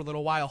stink for a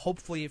little while.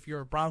 Hopefully, if you're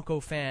a Bronco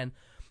fan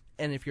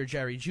and if you're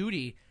Jerry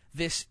Jeudy,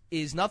 this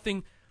is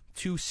nothing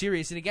too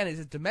serious. And again, it's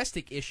a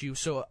domestic issue,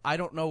 so I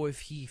don't know if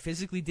he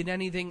physically did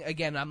anything.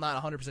 Again, I'm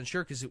not 100%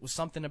 sure because it was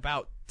something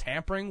about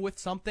tampering with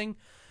something.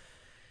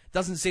 It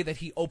doesn't say that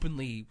he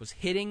openly was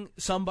hitting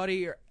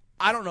somebody. Or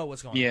I don't know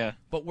what's going on.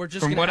 But we're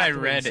just from what I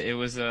read, it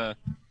was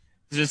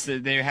just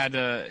that they had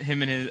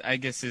him and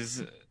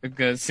his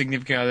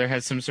significant other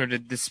had some sort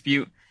of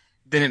dispute.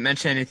 Didn't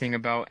mention anything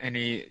about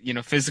any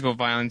physical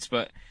violence,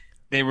 but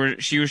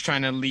she was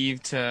trying to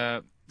leave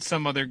to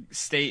some other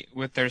state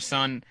with their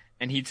son,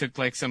 and he took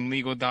like some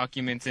legal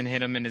documents and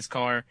hid them in his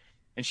car,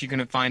 and she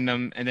couldn't find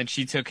them, and then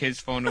she took his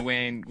phone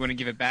away and wouldn't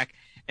give it back.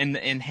 And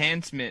the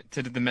enhancement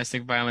to the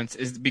domestic violence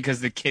is because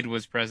the kid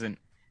was present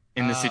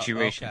in the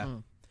situation.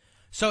 Okay.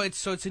 So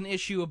it's an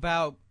issue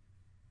about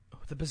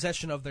the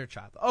possession of their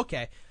child.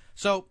 Okay.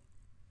 So,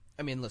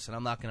 I mean, listen,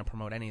 I'm not going to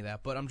promote any of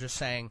that, but I'm just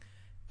saying,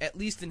 at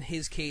least in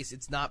his case,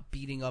 it's not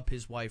beating up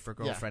his wife or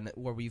girlfriend,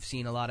 where we've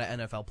seen a lot of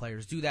NFL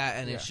players do that,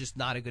 and it's just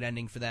not a good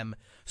ending for them.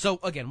 So,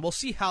 again, we'll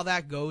see how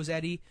that goes,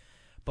 Eddie,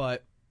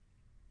 but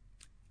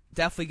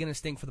definitely going to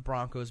stink for the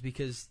Broncos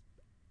because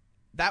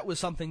that was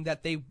something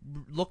that they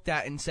looked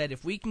at and said,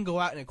 if we can go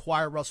out and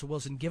acquire Russell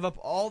Wilson, give up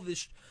all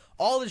this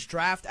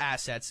draft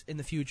assets in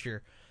the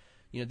future,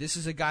 this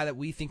is a guy that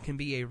we think can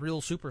be a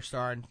real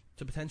superstar, and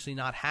to potentially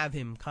not have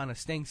him kind of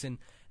stinks. And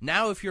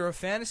now if you're a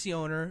fantasy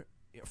owner,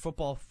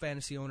 football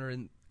fantasy owner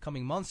in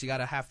coming months, you got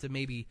to have to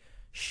maybe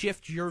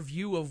shift your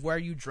view of where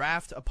you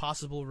draft a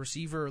possible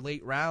receiver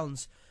late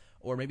rounds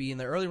or maybe in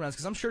the early rounds,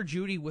 because I'm sure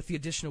Jeudy, with the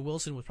addition of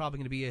Wilson, was probably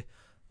going to be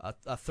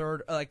a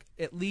third, like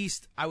at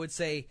least I would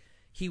say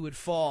he would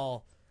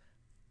fall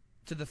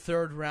to the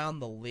third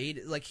round, the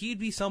late, like he'd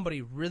be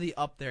somebody really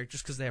up there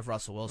just because they have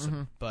Russell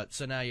Wilson. But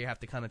so now you have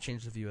to kind of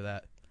change the view of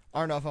that.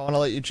 Arnav, I want to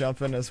let you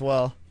jump in as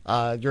well.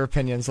 Your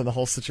opinions on the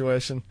whole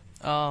situation.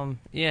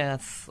 Yeah,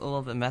 it's a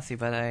little bit messy,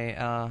 but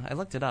I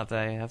looked it up.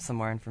 I have some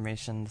more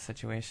information on the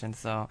situation.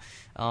 So,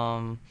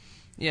 well,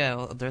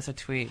 there's a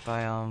tweet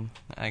by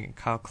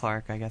Kyle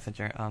Clark, I guess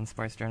a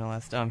sports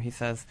journalist. He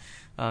says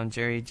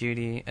Jerry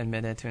Jeudy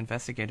admitted to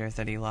investigators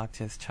that he locked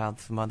his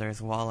child's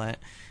mother's wallet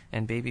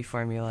and baby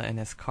formula in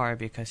his car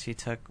because she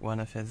took one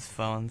of his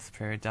phones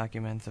per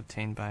documents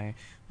obtained by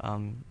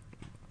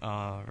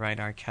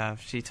Radar Kev.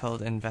 She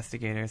told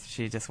investigators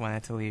she just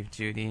wanted to leave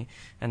Jeudy.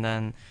 And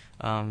then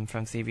from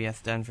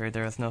CBS Denver,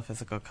 there was no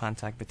physical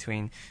contact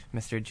between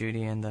Mr.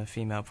 Jeudy and the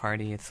female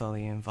party. It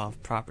solely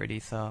involved property.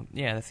 So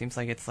yeah, it seems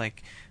like it's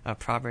like a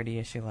property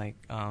issue. Like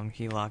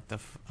he locked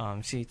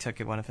she took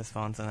one of his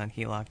phones, and then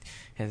he locked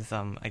his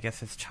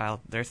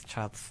their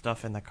child's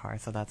stuff in the car.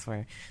 So that's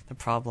where the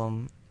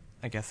problem,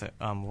 I guess it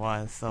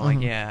was. So like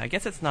I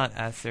guess it's not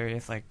as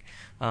serious like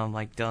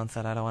Dylan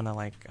said. I don't want to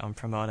like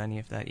promote any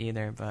of that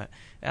either, but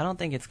I don't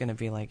think it's gonna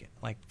be like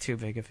too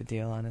big of a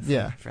deal,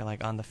 honestly, for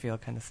like on the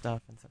field kind of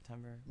stuff in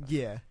September. But.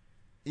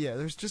 Yeah,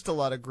 there's just a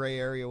lot of gray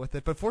area with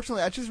it. But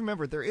fortunately, I just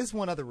remembered there is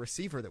one other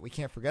receiver that we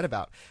can't forget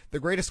about. The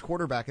greatest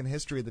quarterback in the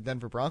history of the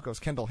Denver Broncos,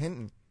 Kendall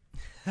Hinton.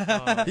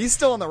 He's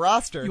still on the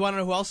roster. You want to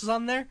know who else is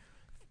on there?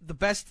 The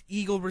best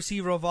Eagle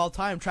receiver of all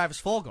time, Travis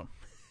Fulgham.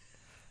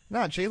 No,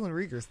 Jalen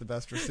Reagor's the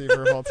best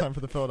receiver of all time for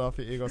the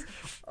Philadelphia Eagles.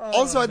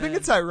 I think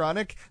it's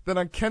ironic that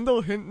on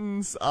Kendall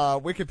Hinton's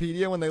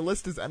Wikipedia, when they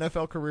list his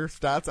NFL career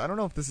stats, I don't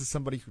know if this is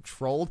somebody who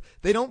trolled,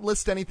 they don't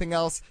list anything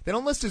else. They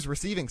don't list his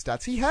receiving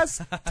stats. He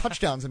has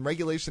touchdowns in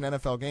regulation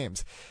NFL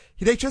games.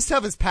 They just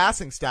have his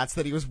passing stats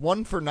that he was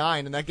 1 for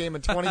 9 in that game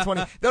in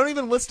 2020. They don't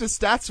even list his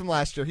stats from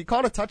last year. He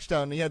caught a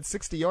touchdown and he had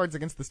 60 yards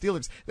against the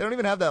Steelers. They don't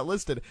even have that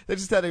listed. They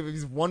just had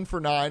he's 1 for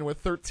 9 with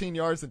 13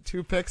 yards and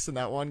 2 picks in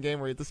that one game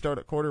where he had to start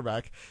at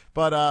quarterback.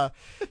 But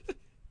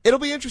It'll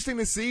be interesting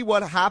to see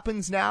what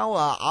happens now.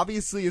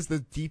 Obviously, as the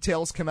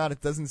details come out, it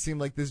doesn't seem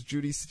like this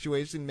Jeudy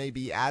situation may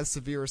be as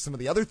severe as some of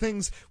the other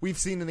things we've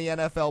seen in the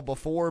NFL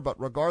before. But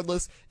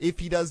regardless, if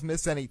he does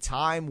miss any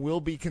time, will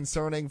be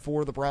concerning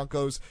for the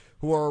Broncos,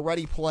 who are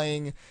already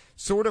playing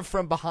sort of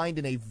from behind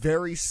in a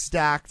very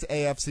stacked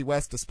AFC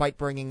West, despite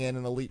bringing in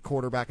an elite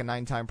quarterback, a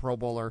 9-time Pro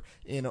Bowler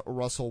in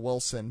Russell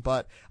Wilson.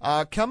 But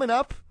coming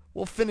up,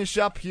 we'll finish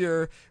up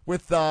here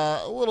with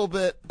a little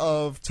bit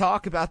of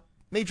talk about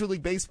Major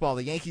League Baseball.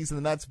 The Yankees and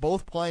the Mets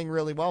both playing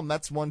really well.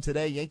 Mets won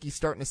today. Yankees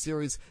starting a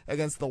series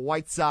against the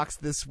White Sox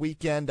this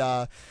weekend.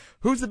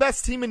 Who's the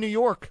best team in New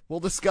York? We'll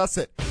discuss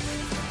it.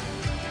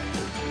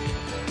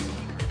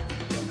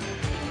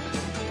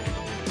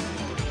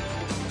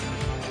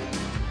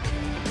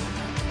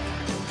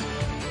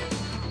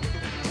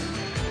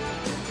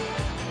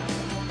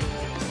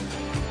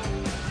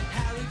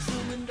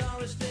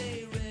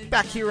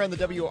 Back here on the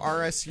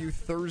WRSU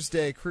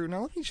Thursday crew.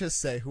 Now, let me just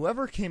say,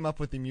 whoever came up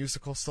with the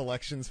musical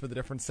selections for the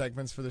different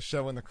segments for the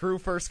show when the crew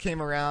first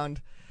came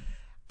around,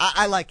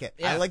 I like it.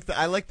 Yeah.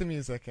 I like the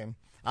music. And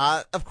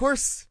of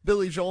course,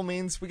 Billy Joel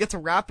means we get to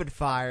rapid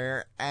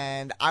fire.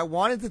 And I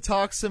wanted to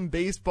talk some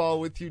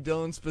baseball with you,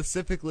 Dylan,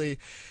 specifically,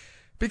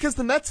 because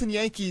the Mets and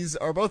Yankees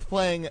are both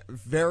playing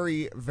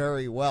very,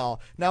 very well.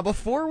 Now,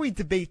 before we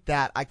debate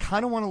that, I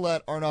kind of want to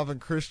let Arnav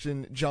and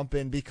Christian jump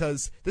in,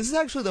 because this is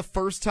actually the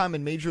first time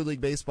in Major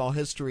League Baseball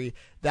history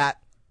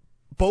that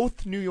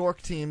both New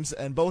York teams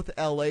and both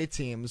LA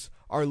teams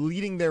are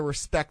leading their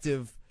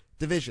respective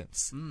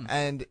divisions.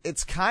 And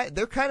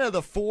they're kind of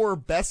the four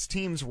best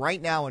teams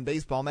right now in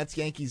baseball: Mets,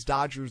 Yankees,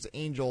 Dodgers,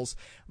 Angels.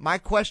 My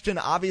question,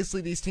 obviously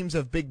these teams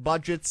have big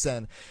budgets,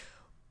 and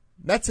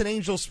Mets and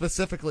Angels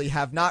specifically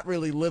have not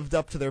really lived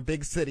up to their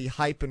big city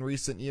hype in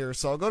recent years.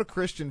 So I'll go to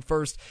Christian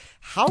first.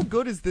 How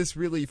good is this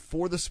really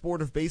for the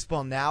sport of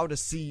baseball now to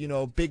see,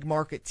 big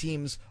market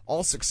teams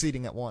all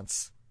succeeding at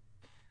once?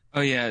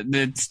 Oh yeah,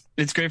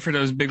 it's great for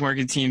those big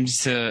market teams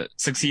to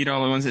succeed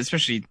all at once,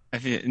 especially I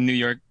feel in New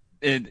York.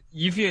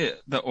 You feel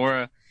the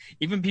aura.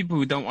 Even people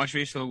who don't watch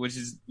baseball, which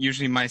is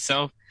usually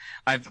myself,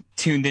 I've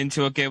tuned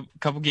into a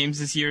couple games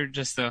this year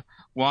just to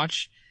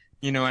watch.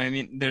 You know what I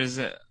mean? There's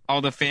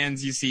all the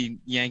fans you see,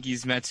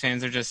 Yankees, Mets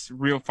fans are just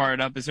real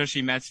fired up,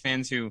 especially Mets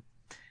fans who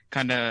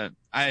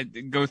I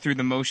go through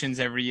the motions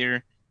every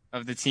year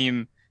of the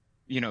team,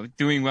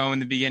 doing well in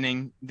the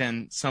beginning,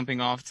 then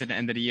slumping off to the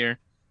end of the year.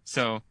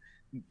 So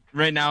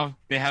right now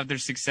they have their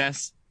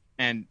success,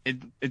 and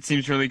it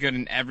seems really good,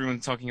 and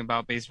everyone's talking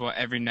about baseball.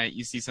 Every night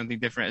you see something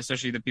different,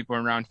 especially the people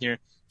around here,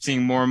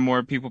 seeing more and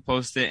more people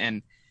post it,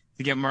 and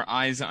to get more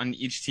eyes on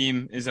each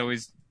team is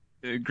always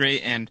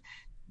great. And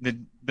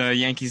the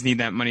Yankees need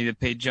that money to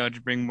pay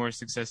Judge, bring more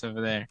success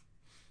over there.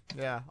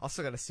 Yeah,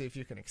 also got to see if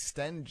you can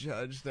extend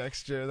Judge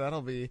next year.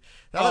 We'll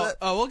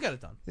get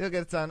it done. You'll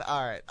get it done.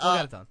 All right. We'll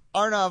get it done.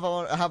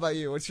 Arnav, how about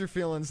you? What's your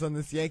feelings on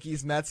this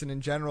Yankees, Mets, and in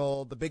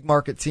general, the big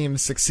market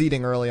teams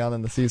succeeding early on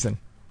in the season?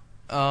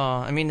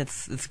 I mean,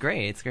 it's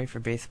great. It's great for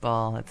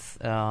baseball. It's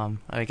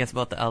I guess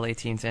both the LA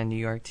teams and New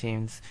York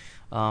teams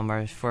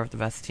are four of the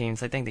best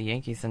teams. I think the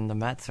Yankees and the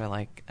Mets are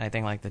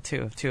the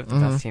two of the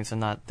best teams, and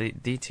not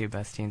the two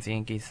best teams. The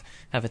Yankees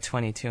have a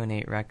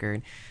 22-8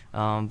 record.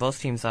 Both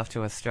teams off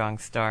to a strong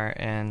start,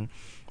 and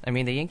I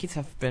mean, the Yankees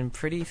have been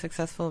pretty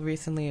successful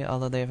recently,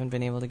 although they haven't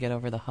been able to get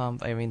over the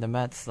hump. I mean, the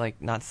Mets,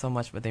 not so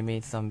much, but they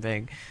made some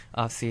big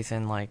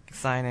off-season,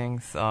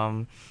 signings.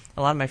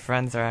 A lot of my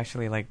friends are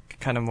actually,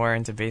 kind of more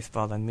into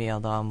baseball than me,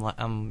 although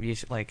I'm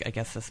usually, I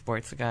guess, a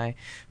sports guy.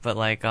 But,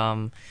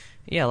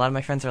 yeah, a lot of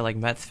my friends are,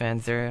 Mets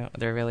fans. They're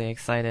really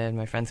excited.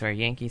 My friends who are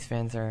Yankees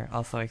fans are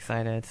also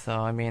excited. So,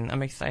 I mean,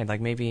 I'm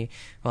excited. Maybe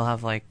we'll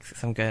have,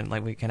 some good,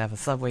 we can have a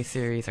Subway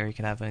Series, or we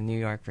can have a New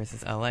York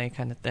versus LA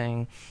kind of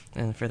thing.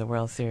 And for the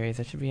World Series,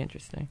 it should be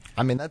interesting.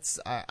 I mean,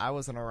 I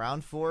wasn't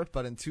around for it,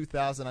 but in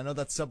 2000, I know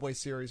that Subway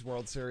Series,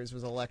 World Series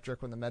was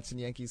electric when the Mets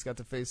and Yankees got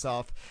to face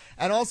off.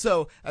 And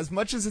also, as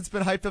much as it's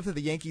been hyped up that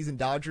the Yankees and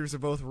Dodgers are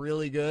both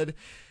really good,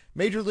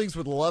 Major Leagues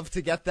would love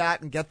to get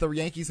that and get the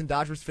Yankees and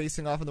Dodgers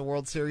facing off in the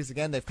World Series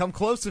again. They've come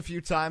close a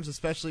few times,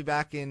 especially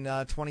back in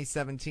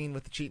 2017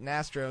 with the cheating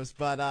Astros.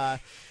 But, I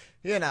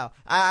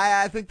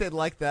think they'd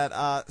like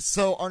that.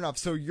 So, Arnav,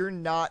 so you're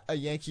not a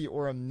Yankee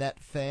or a Met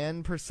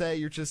fan, per se?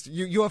 You're just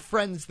you have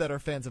friends that are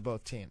fans of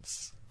both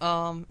teams.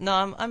 No,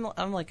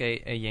 I'm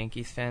a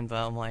Yankees fan,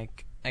 but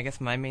I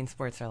guess my main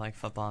sports are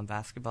football and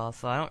basketball,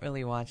 so I don't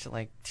really watch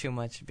too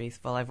much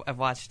baseball. I've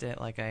watched it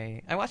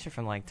I watch it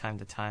from time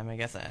to time. I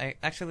guess I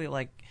actually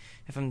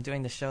if I'm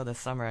doing the show this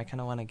summer, I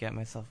kind of want to get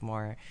myself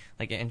more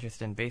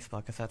interested in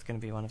baseball, because that's going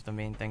to be one of the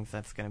main things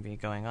that's going to be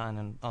going on,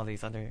 and all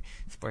these other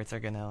sports are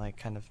going to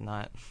kind of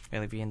not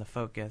really be in the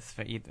focus.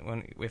 For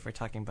if we're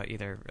talking about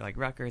either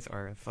Rutgers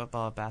or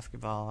football,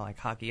 basketball,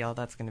 hockey, all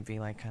that's going to be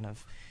kind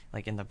of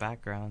in the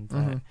background.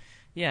 But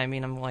yeah, I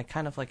mean, I'm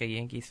kind of a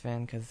Yankees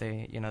fan, because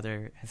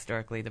they're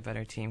historically the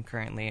better team,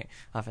 currently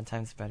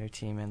oftentimes better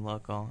team in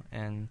local,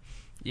 and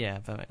yeah,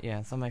 but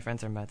yeah, some of my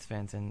friends are Mets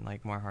fans and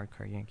more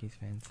hardcore Yankees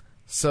fans.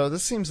 So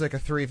this seems like a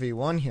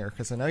 3v1 here,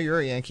 because I know you're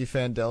a Yankee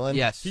fan, Dylan.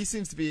 Yes. He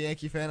seems to be a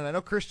Yankee fan, and I know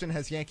Christian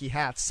has Yankee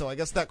hats, so I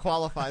guess that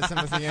qualifies him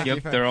as a Yankee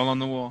fan. Yep, they're all on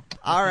the wall.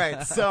 All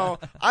right, so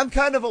I'm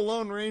kind of a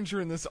lone ranger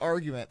in this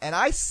argument, and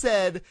I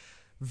said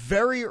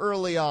very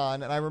early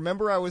on, and I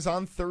remember I was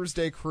on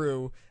Thursday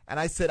Crew, and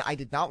I said I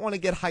did not want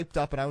to get hyped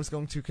up, and I was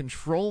going to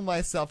control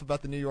myself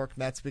about the New York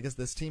Mets because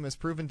this team has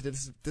proven to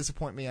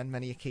disappoint me on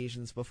many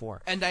occasions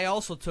before. And I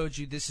also told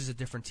you this is a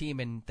different team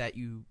and that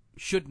you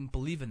shouldn't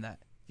believe in that.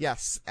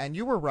 Yes, and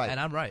you were right. And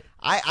I'm right.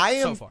 I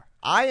am, so far.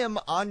 I am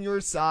on your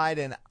side,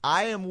 and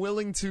I am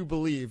willing to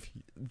believe.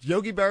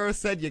 Yogi Berra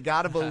said you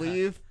got to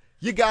believe.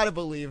 You got to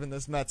believe in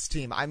this Mets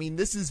team. I mean,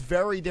 this is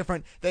very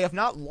different. They have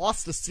not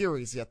lost a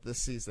series yet this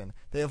season.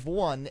 They have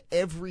won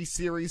every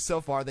series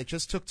so far. They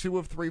just took 2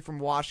 of 3 from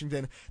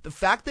Washington. The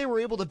fact they were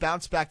able to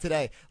bounce back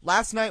today,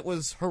 last night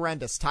was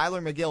horrendous.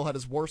 Tyler McGill had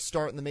his worst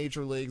start in the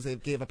major leagues. They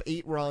gave up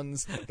 8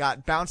 runs,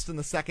 got bounced in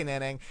the second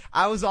inning.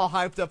 I was all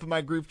hyped up in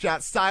my group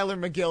chat. Tyler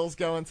McGill's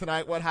going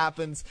tonight. What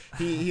happens?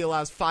 He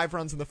allows 5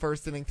 runs in the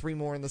first inning, 3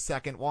 more in the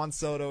second. Juan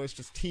Soto is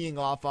just teeing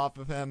off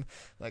of him.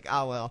 Like,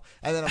 oh well.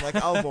 And then I'm like,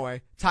 oh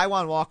boy.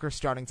 Taijuan Walker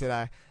starting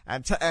today.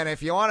 And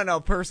if you want to know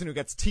a person who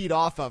gets teed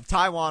off of,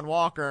 Taijuan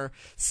Walker,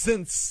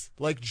 since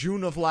like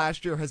June of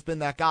last year, has been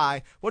that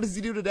guy. What does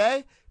he do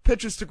today?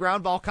 Pitches to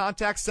ground ball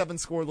contact, 7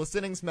 scoreless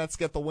innings. Mets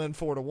get the win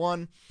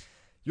 4-1.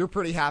 You're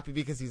pretty happy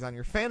because he's on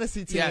your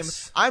fantasy team.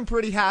 Yes. I'm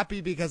pretty happy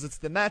because it's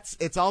the Mets.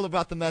 It's all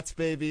about the Mets,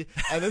 baby.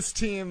 And this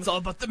team... It's all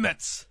about the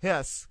Mets.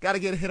 Yes. Got to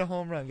hit a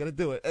home run. Got to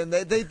do it. And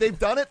they've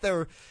done it.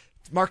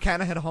 Mark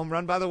Hanna hit a home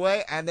run, by the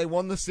way, and they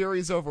won the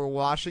series over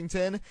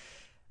Washington.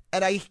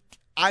 And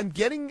I'm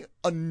getting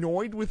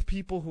annoyed with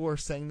people who are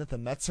saying that the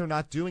Mets are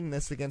not doing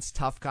this against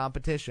tough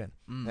competition.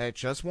 They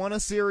just won a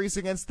series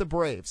against the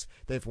Braves.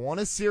 They've won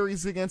a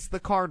series against the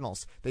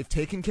Cardinals. They've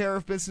taken care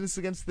of business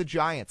against the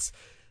Giants.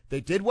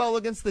 They did well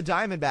against the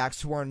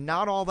Diamondbacks, who are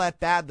not all that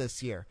bad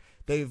this year.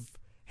 They've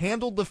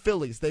handled the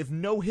Phillies. They've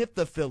no-hit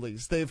the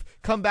Phillies. They've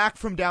come back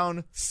from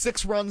down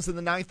 6 runs in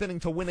the 9th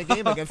inning to win a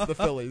game against the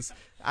Phillies.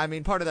 I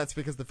mean, part of that's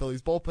because the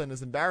Phillies bullpen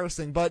is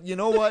embarrassing, but you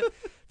know what?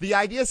 The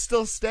idea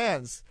still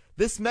stands.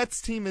 This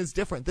Mets team is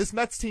different. This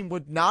Mets team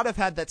would not have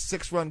had that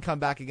 6-run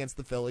comeback against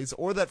the Phillies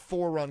or that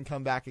 4-run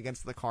comeback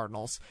against the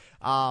Cardinals.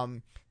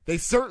 They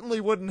certainly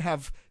wouldn't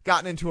have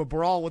gotten into a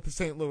brawl with the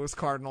St. Louis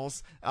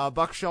Cardinals.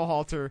 Buck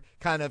Showalter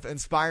kind of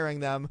inspiring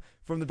them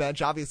from the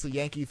bench. Obviously,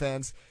 Yankee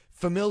fans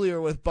familiar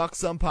with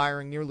Buck's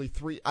umpiring nearly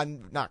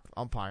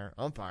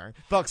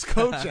Buck's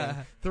coaching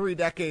 3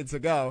 decades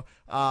ago,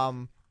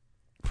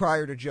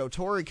 prior to Joe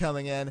Torre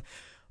coming in.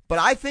 But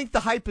I think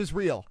the hype is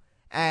real.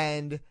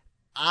 And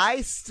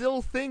I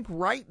still think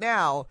right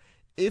now,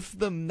 if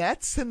the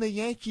Mets and the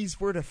Yankees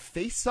were to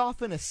face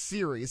off in a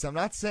series, I'm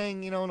not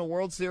saying, in a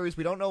World Series,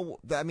 we don't know.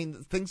 I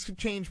mean, things could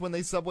change when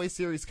the Subway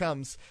Series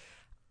comes.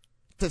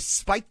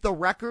 Despite the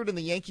record and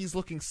the Yankees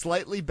looking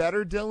slightly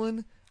better,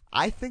 Dylan,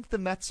 I think the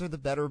Mets are the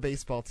better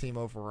baseball team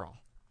overall.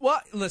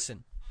 Well,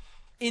 listen,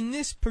 in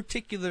this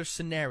particular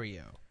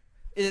scenario,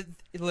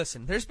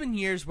 listen, there's been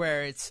years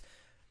where it's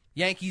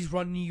Yankees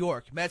run New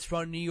York, Mets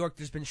run New York.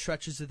 There's been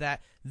stretches of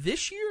that.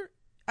 This year,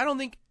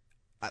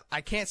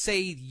 I can't say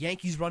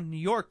Yankees run New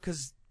York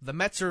because the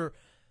Mets are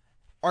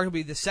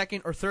arguably the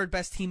 2nd or 3rd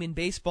best team in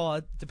baseball.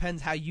 It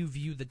depends how you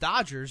view the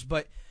Dodgers,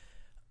 but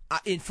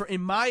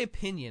in my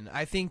opinion,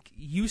 I think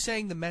you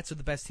saying the Mets are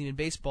the best team in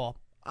baseball,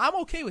 I'm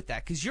okay with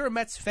that because you're a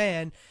Mets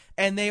fan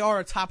and they are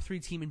a top 3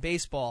 team in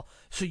baseball,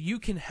 so you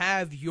can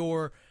have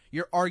your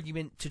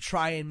argument to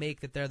try and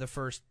make that they're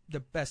the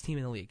best team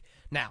in the league.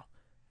 Now,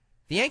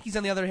 the Yankees,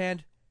 on the other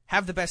hand,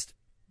 have the best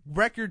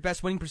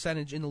winning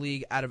percentage in the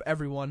league out of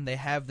everyone. They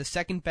have the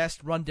 2nd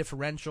best run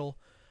differential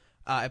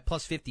at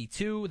plus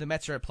 52. The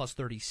Mets are at plus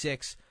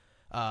 36.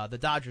 The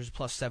Dodgers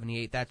plus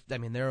 78.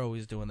 They're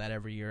always doing that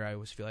every year, I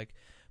always feel like.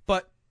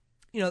 But,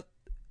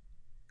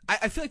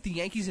 I feel like the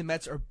Yankees and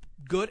Mets are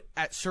good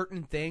at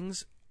certain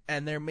things,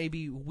 and they're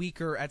maybe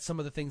weaker at some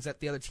of the things that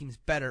the other team's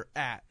better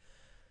at.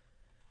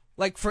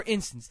 Like, for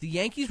instance, the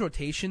Yankees'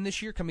 rotation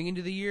this year, coming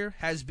into the year,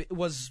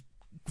 was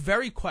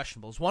very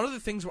questionable. It's one of the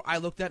things where I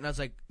looked at and I was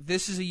like,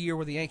 this is a year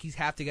where the Yankees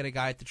have to get a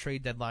guy at the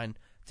trade deadline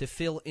to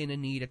fill in a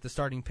need at the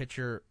starting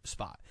pitcher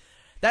spot.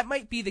 That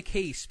might be the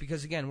case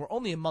because, again, we're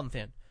only a month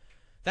in.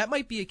 That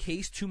might be a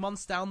case 2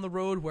 months down the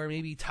road where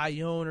maybe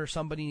Tyone or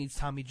somebody needs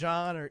Tommy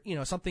John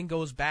or, something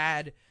goes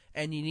bad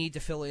and you need to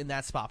fill in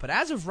that spot. But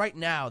as of right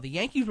now, the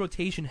Yankees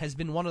rotation has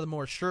been one of the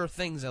more sure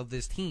things of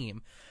this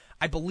team.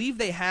 I believe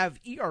they have,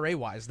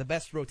 ERA-wise, the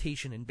best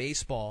rotation in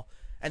baseball,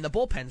 and the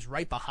bullpen's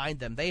right behind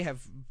them. They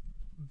have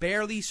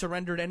barely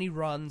surrendered any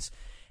runs,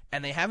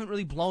 and they haven't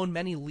really blown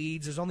many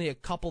leads. There's only a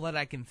couple that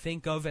I can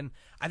think of, and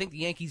I think the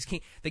Yankees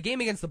the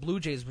game against the Blue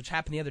Jays, which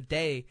happened the other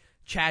day,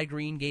 Chad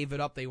Green gave it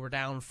up. They were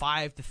down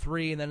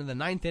 5-3, and then in the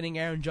 9th inning,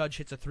 Aaron Judge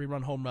hits a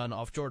 3-run home run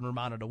off Jordan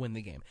Romano to win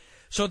the game.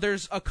 So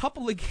there's a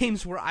couple of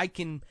games where I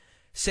can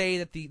say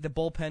that the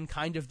bullpen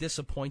kind of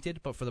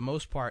disappointed, but for the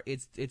most part,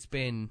 it's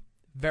been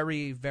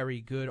very,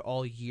 very good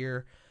all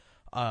year.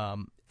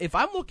 If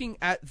I'm looking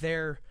at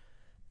their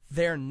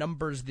their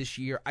numbers this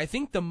year, I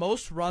think the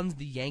most runs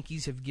the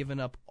Yankees have given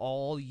up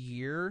all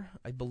year,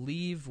 I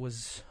believe,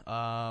 was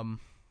it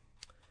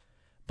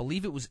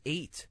was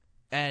 8.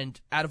 And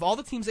out of all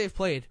the teams they've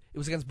played, it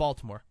was against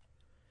Baltimore,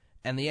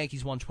 and the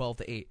Yankees won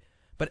 12-8.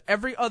 But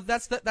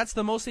that's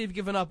the most they've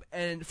given up,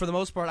 and for the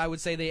most part, I would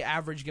say they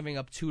average giving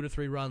up 2 to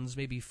 3 runs,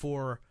 maybe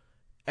 4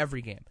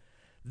 every game.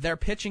 Their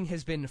pitching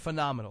has been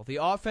phenomenal. The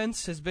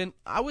offense has been,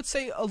 I would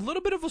say, a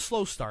little bit of a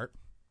slow start,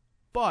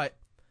 but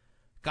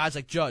guys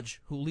like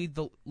Judge, who lead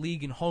the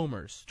league in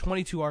homers,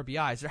 22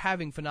 RBIs, they're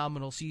having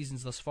phenomenal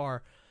seasons thus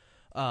far.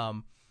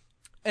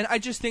 And I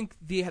just think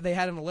they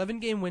had an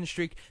 11-game win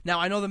streak. Now,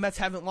 I know the Mets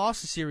haven't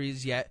lost a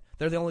series yet.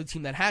 They're the only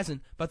team that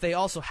hasn't, but they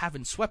also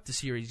haven't swept a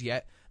series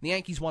yet. The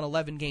Yankees won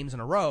 11 games in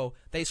a row.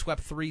 They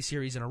swept 3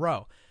 series in a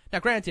row. Now,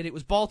 granted, it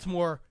was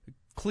Baltimore,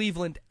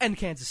 Cleveland, and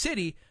Kansas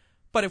City,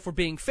 but if we're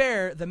being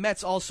fair, the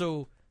Mets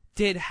also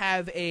did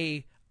have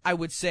a, I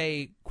would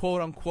say,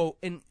 quote-unquote,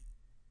 in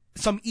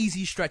some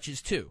easy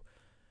stretches too.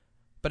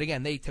 But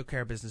again, they took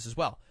care of business as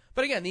well.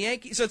 But again, the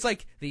Yankees, so it's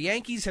like the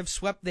Yankees have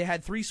swept, they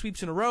had 3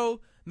 sweeps in a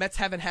row. Mets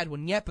haven't had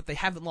one yet, but they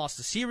haven't lost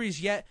a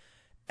series yet.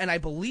 And I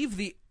believe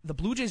the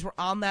Blue Jays were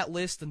on that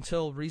list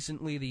until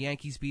recently. The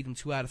Yankees beat them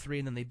 2 out of 3,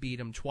 and then they beat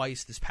them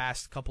twice this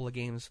past couple of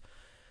games.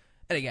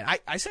 And again,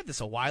 I said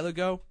this a while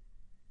ago.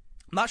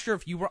 I'm not sure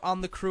if you were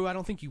on the crew. I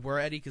don't think you were,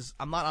 Eddie, because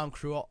I'm not on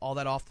crew all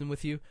that often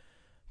with you.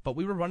 But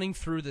we were running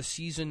through the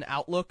season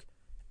outlook.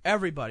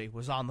 Everybody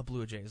was on the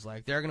Blue Jays.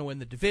 Like, they're going to win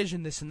the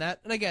division, this and that.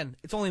 And again,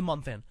 it's only a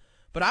month in.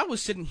 But I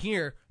was sitting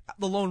here,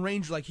 the Lone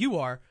Ranger like you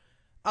are,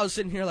 I was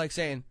sitting here like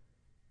saying,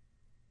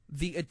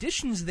 the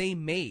additions they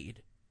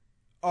made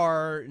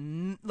are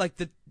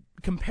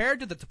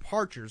compared to the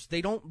departures,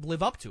 they don't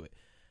live up to it.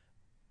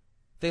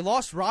 They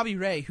lost Robbie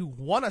Ray, who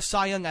won a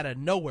Cy Young out of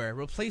nowhere,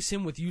 replace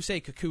him with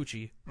Yusei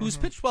Kikuchi, who's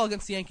pitched well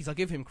against the Yankees. I'll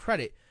give him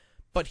credit,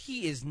 but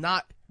he is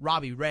not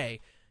Robbie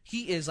Ray.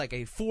 He is like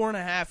a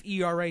 4.5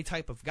 ERA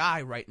type of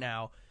guy right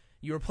now.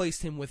 You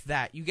replaced him with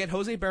that. You get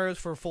Jose Barrios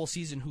for a full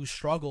season, who's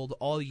struggled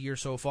all year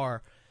so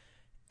far.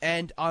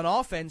 And on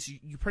offense,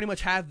 you pretty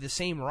much have the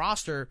same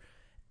roster,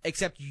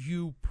 except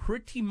you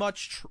pretty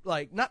much,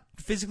 not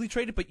physically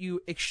traded, but you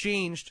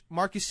exchanged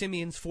Marcus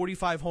Semion's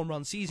 45 home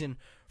run season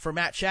for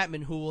Matt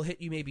Chapman, who will hit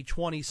you maybe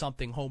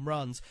 20-something home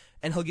runs,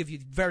 and he'll give you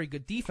very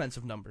good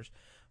defensive numbers.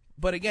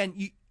 But again,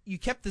 you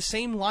kept the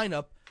same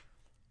lineup,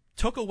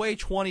 took away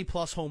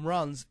 20-plus home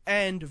runs,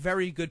 and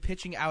very good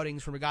pitching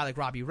outings from a guy like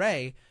Robbie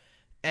Ray,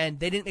 and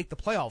they didn't make the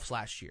playoffs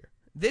last year.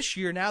 This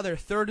year, now they're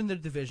third in the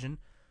division.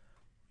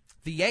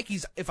 The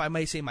Yankees, if I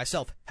may say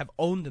myself, have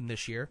owned them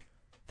this year.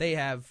 They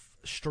have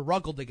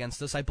struggled against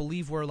us. I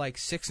believe we're like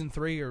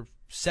 6-3 or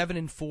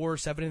 7-4,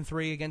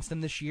 7-3 against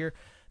them this year.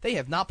 They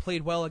have not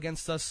played well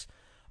against us.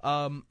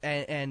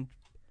 And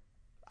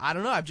I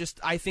don't know.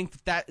 I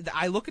think that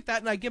I look at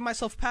that and I give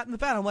myself a pat in the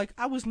back. I'm like,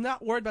 I was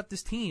not worried about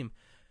this team.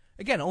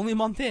 Again, only a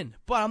month in,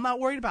 but I'm not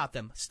worried about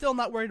them. Still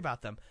not worried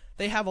about them.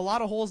 They have a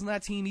lot of holes in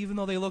that team, even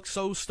though they look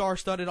so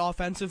star-studded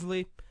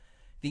offensively.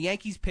 The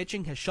Yankees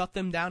pitching has shut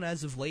them down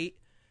as of late.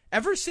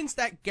 Ever since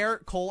that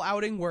Garrett Cole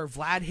outing where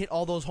Vlad hit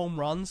all those home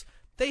runs,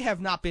 they have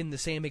not been the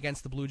same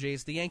against the Blue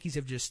Jays. The Yankees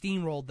have just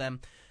steamrolled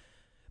them.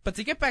 But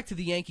to get back to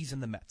the Yankees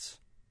and the Mets.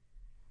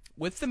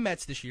 With the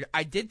Mets this year,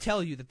 I did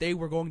tell you that they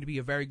were going to be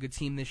a very good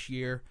team this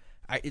year.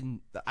 I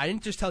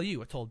didn't just tell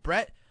you. I told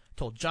Brett,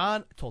 told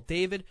John, told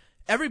David,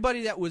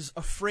 everybody that was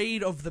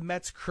afraid of the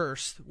Mets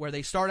curse, where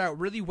they start out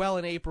really well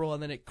in April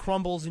and then it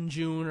crumbles in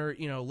June or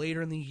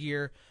later in the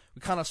year.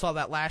 We kind of saw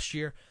that last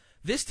year.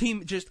 This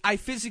team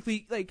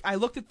I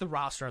looked at the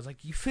roster. I was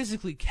like, you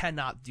physically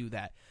cannot do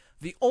that.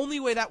 The only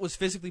way that was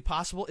physically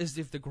possible is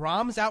if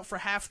DeGrom's out for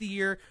half the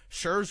year,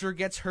 Scherzer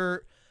gets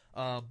hurt,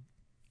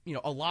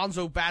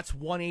 Alonso bats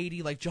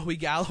 180 like Joey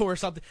Gallo or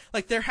something.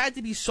 Like, there had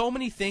to be so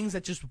many things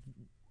that just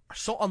are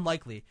so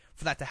unlikely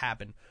for that to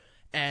happen.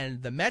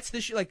 And the Mets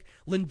this year, like,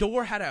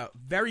 Lindor had a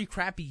very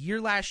crappy year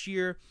last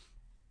year.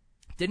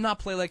 Did not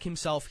play like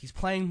himself. He's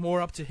playing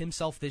more up to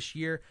himself this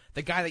year.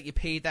 The guy that you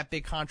paid that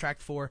big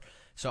contract for.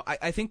 So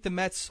I think the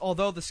Mets,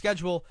 although the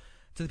schedule,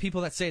 to the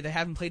people that say they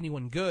haven't played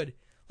anyone good,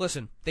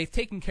 listen, they've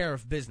taken care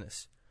of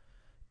business.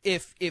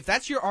 If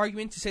that's your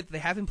argument to say that they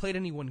haven't played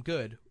anyone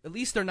good, at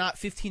least they're not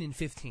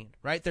 15-15,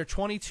 right? They're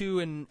 22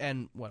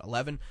 and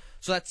 11.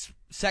 So that's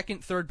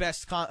second, third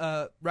best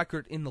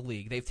record in the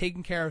league. They've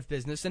taken care of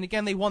business. And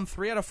again, they won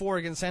 3 out of 4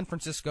 against San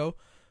Francisco,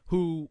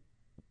 who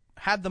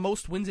had the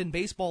most wins in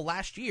baseball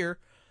last year.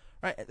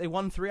 Right? They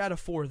won 3 out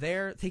of 4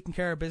 there, taking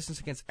care of business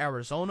against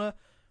Arizona,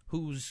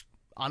 who's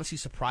honestly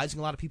surprising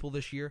a lot of people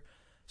this year.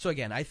 So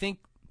again, I think,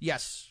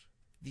 yes,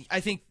 the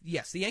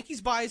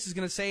Yankees bias is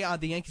going to say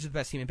the Yankees are the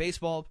best team in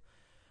baseball.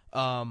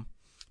 But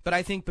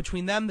I think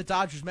between them, the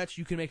Dodgers, Mets,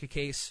 you can make a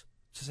case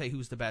to say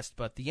who's the best.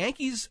 But the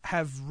Yankees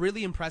have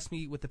really impressed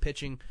me with the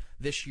pitching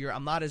this year.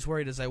 I'm not as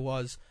worried as I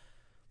was,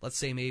 let's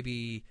say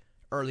maybe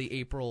early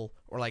April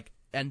or like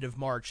end of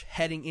March,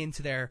 heading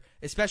into there,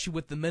 especially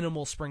with the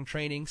minimal spring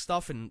training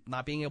stuff and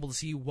not being able to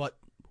see what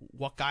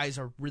guys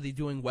are really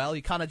doing well.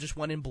 You kind of just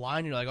went in blind.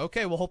 And you're like,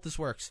 okay, we'll hope this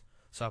works.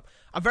 So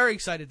I'm very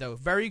excited, though.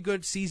 Very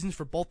good seasons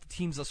for both the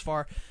teams thus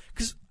far.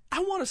 Because I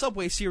want a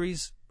Subway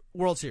Series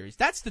World Series.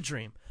 That's the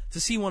dream, to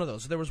see one of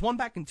those. There was one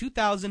back in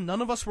 2000.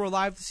 None of us were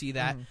alive to see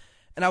that.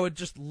 And I would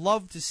just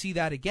love to see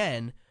that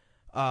again.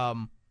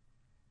 And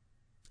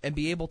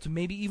be able to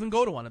maybe even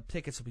go to one. The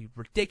tickets will be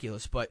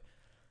ridiculous, but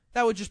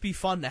that would just be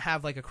fun to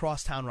have like a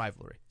crosstown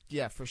rivalry.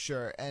 Yeah, for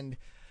sure. And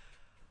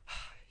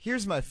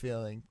here's my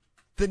feeling.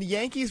 The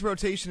Yankees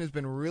rotation has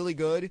been really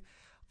good.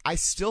 I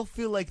still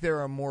feel like there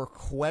are more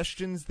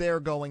questions there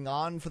going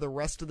on for the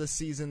rest of the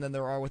season than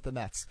there are with the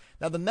Mets.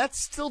 Now, the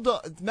Mets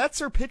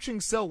Mets are pitching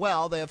so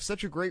well. They have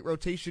such a great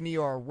rotation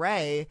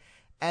ERA,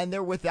 and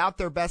they're without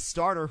their best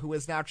starter, who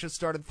has now just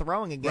started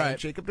throwing again, Right.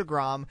 Jacob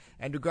deGrom,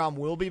 and deGrom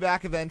will be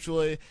back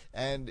eventually,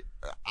 and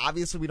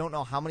obviously we don't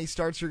know how many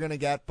starts you're going to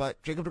get,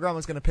 but Jacob deGrom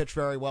is going to pitch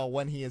very well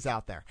when he is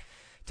out there.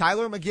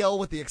 Tyler McGill,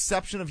 with the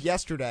exception of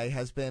yesterday,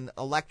 has been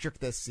electric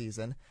this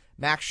season.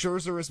 Max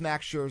Scherzer is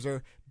Max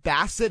Scherzer.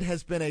 Bassett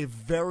has been a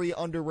very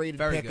underrated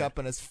pickup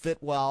and has fit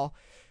well.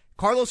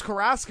 Carlos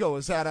Carrasco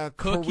has had a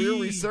career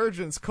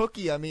resurgence.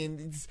 Cookie, I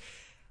mean,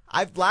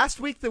 last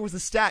week there was a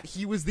stat.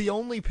 He was the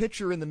only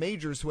pitcher in the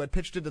majors who had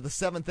pitched into the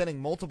 7th inning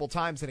multiple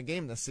times in a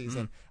game this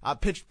season.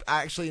 Pitched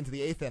actually into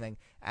the 8th inning.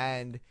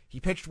 And he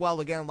pitched well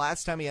again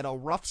last time. He had a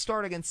rough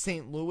start against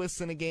St.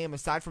 Louis in a game.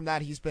 Aside from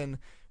that, he's been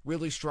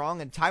really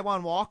strong. And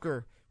Taijuan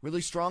Walker,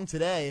 really strong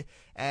today.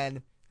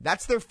 And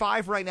that's their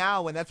 5 right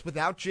now, and that's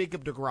without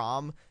Jacob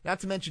deGrom. Not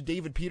to mention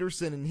David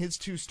Peterson in his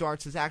 2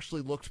 starts has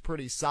actually looked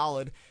pretty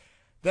solid.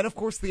 Then, of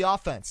course, the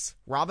offense.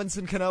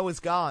 Robinson Cano is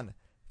gone.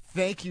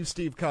 Thank you,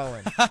 Steve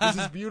Cohen. This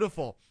is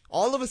beautiful.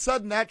 All of a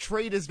sudden, that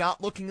trade is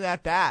not looking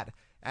that bad.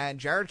 And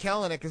Jared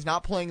Kelenic is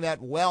not playing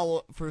that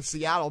well for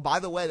Seattle. By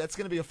the way, that's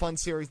going to be a fun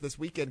series this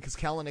weekend because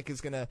Kelenic is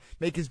going to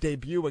make his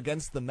debut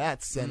against the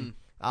Mets. And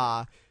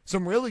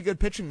some really good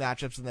pitching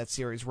matchups in that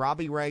series.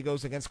 Robbie Ray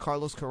goes against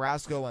Carlos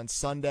Carrasco on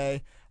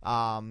Sunday.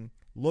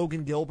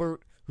 Logan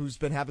Gilbert, who's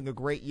been having a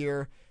great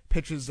year,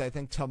 pitches, I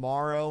think,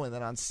 tomorrow. And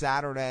then on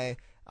Saturday,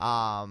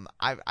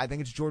 I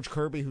think it's George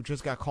Kirby, who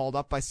just got called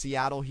up by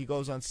Seattle. He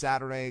goes on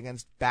Saturday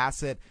against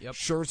Bassett. Yep.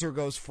 Scherzer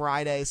goes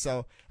Friday.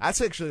 So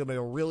that's actually going to be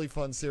a really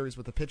fun series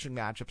with the pitching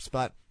matchups.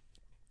 But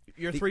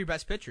your 3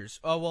 best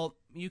pitchers. Oh, well,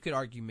 you could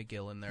argue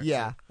McGill in there.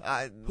 yeah.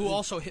 Too. Who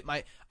also hit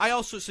my... I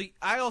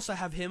also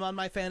have him on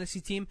my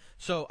fantasy team.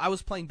 So I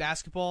was playing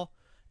basketball,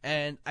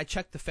 and I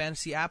checked the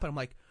fantasy app, and I'm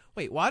like,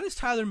 wait, why does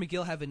Tyler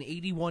McGill have an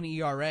 81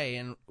 ERA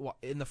in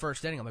the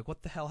first inning? I'm like,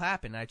 what the hell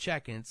happened? And I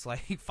check, and it's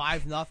like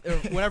 5-0,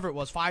 or whatever it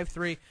was,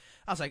 5-3.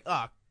 I was like,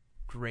 oh,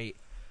 great.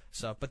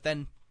 So, but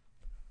then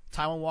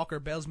Taijuan Walker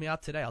bails me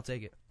out today. I'll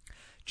take it.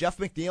 Jeff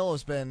McNeil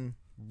has been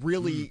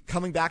really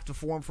coming back to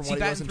form from what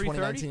he was in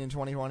 2019 and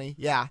 2020.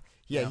 Yeah,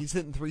 he's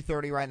hitting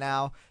 330 right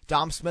now.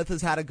 Dom Smith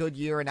has had a good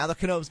year, and now that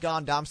Cano's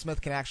gone, Dom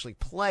Smith can actually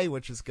play,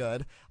 which is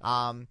good.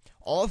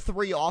 All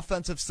 3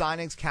 offensive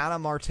signings, Canna,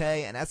 Marte,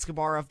 and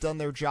Escobar, have done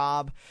their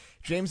job.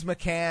 James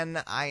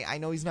McCann, I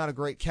know he's not a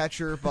great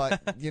catcher,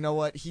 but you know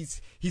what? He's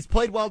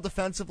played well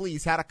defensively.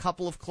 He's had a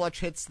couple of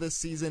clutch hits this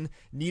season.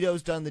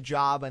 Nito's done the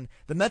job, and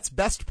the Mets'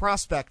 best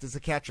prospect is a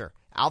catcher.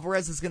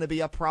 Alvarez is going to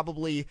be up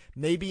probably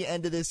maybe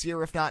end of this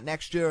year, if not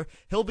next year.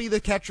 He'll be the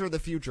catcher of the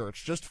future.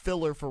 It's just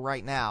filler for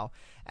right now.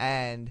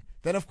 And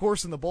then, of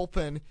course, in the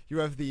bullpen, you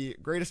have the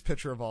greatest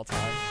pitcher of all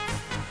time.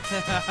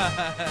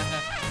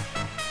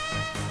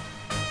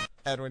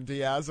 Edwin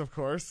Diaz, of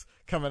course,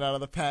 coming out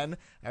of the pen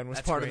and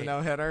was part of the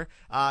no-hitter.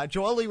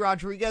 Joely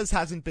Rodriguez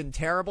hasn't been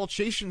terrible.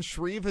 Chasen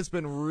Shreve has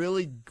been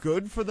really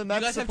good for the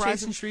Mets. You guys have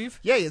Chasen Shreve?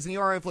 Yeah, he has an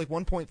ERA of like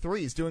 1.3.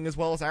 He's doing as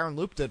well as Aaron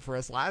Loup did for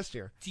us last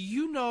year. Do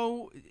you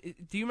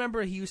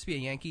remember he used to be a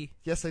Yankee?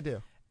 Yes, I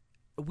do.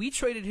 We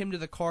traded him to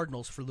the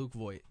Cardinals for Luke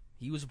Voigt.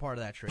 He was a part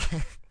of that trade.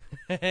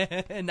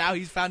 And now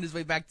he's found his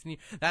way back to New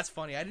York. That's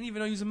funny. I didn't even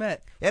know he was a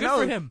Met. Good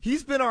for him.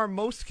 He's been our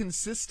most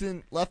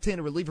consistent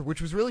left-handed reliever,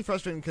 which was really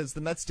frustrating because the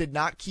Mets did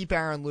not keep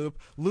Aaron Loup.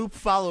 Loup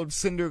followed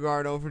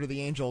Syndergaard over to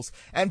the Angels.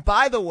 And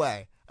by the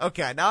way,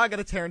 okay, now I got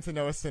to tear into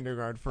Noah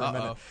Syndergaard for a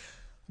minute.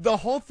 The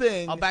whole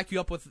thing. I'll back you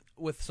up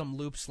with some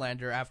Loup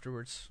slander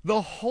afterwards.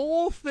 The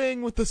whole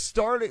thing with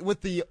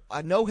the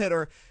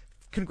no-hitter.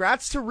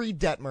 Congrats to Reed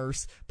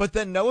Detmers, but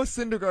then Noah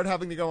Syndergaard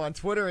having to go on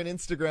Twitter and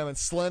Instagram and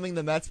slamming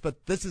the Mets,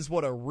 but this is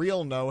what a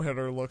real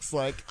no-hitter looks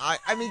like.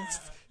 I mean,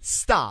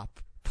 stop,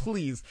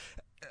 please.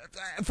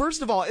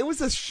 First of all, it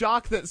was a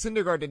shock that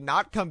Syndergaard did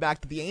not come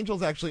back, that the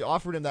Angels actually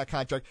offered him that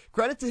contract.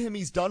 Credit to him,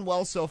 he's done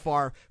well so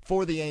far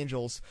for the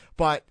Angels,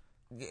 but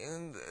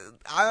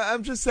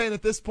I'm just saying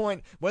at this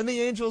point, when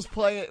the Angels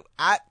play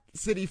at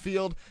Citi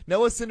Field,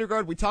 Noah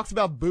Syndergaard, we talked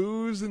about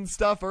boos and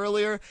stuff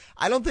earlier.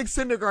 I don't think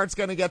Syndergaard's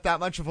going to get that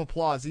much of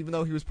applause, even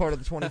though he was part of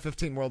the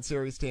 2015 World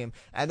Series team.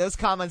 And those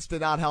comments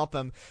did not help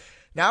him.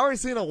 Now we're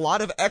seeing a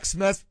lot of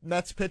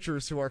ex-Mets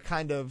pitchers who are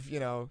kind of,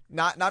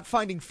 not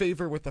finding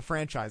favor with the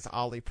franchise.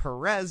 Ollie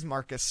Perez,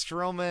 Marcus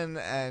Stroman,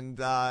 and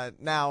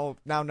now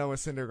Noah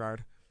Syndergaard.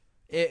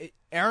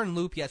 Aaron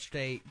Loup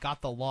yesterday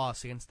got the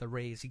loss against the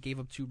Rays. He gave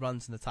up 2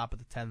 runs in the top of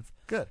the 10th.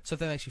 Good. So if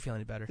that makes you feel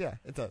any better. Yeah,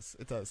 it does.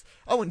 It does.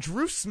 Oh, and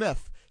Drew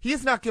Smith. He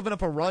has not given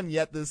up a run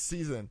yet this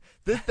season.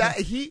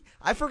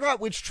 I forgot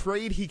which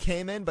trade he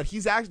came in, but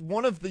he's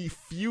one of the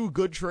few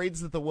good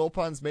trades that the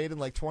Wilpons made in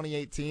like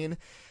 2018.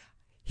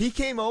 He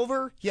came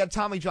over, he had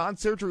Tommy John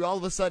surgery, all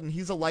of a sudden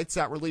he's a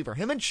lights-out reliever.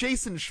 Him and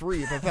Chasen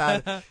Shreve have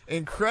had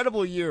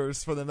incredible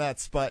years for the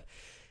Mets, but...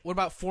 What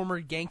about former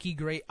Yankee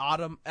great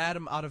Adam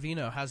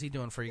Ottavino? How's he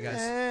doing for you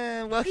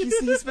guys? Well,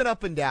 he's been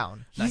up and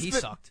down. He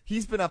sucked.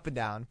 He's been up and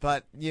down,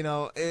 but,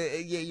 you're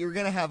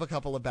going to have a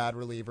couple of bad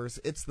relievers.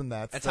 It's the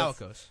Mets. That's how it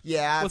goes.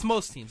 Yeah. With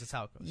most teams, that's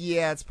how it goes.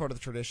 Yeah, it's part of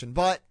the tradition.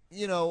 But,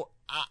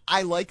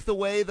 I like the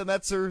way the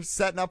Mets are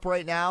setting up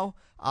right now.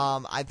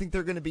 I think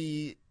they're going to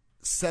be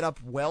set up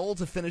well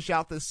to finish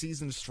out this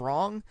season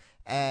strong,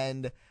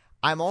 and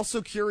I'm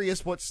also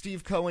curious what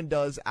Steve Cohen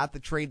does at the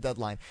trade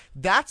deadline.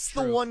 That's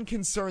the one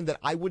concern that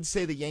I would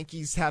say the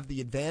Yankees have the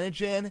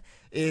advantage in,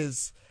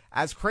 is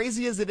as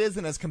crazy as it is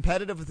and as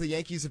competitive as the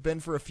Yankees have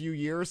been for a few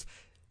years,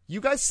 you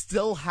guys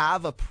still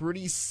have a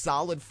pretty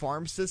solid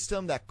farm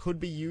system that could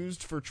be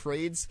used for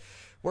trades.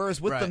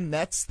 Whereas with the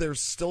Mets, there's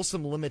still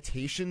some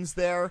limitations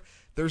there.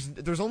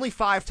 There's only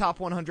 5 top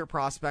 100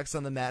 prospects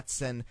on the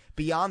Mets, and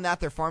beyond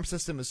that, their farm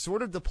system is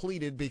sort of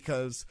depleted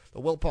because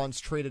the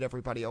Wilpons traded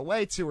everybody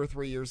away 2 or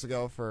 3 years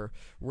ago for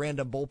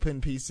random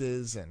bullpen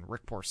pieces and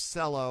Rick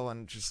Porcello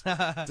and just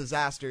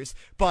disasters.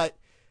 But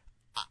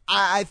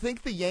I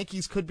think the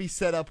Yankees could be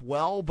set up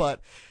well, but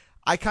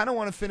I kind of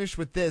want to finish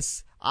with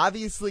this.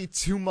 Obviously,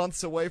 2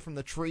 months away from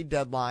the trade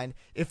deadline.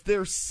 If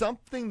there's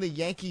something the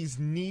Yankees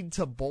need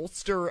to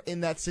bolster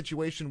in that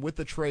situation with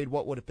the trade,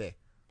 what would it be?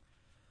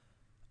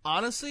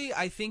 Honestly,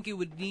 I think it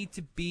would need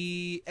to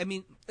be. I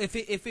mean, if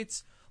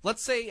it's,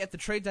 let's say at the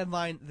trade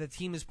deadline the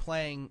team is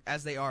playing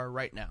as they are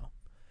right now,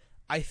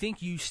 I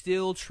think you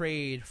still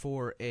trade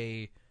for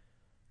a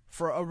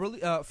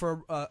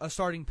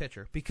starting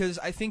pitcher, because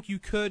I think you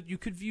could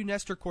view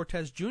Nestor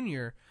Cortez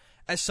Jr.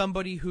 as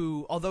somebody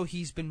who, although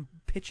he's been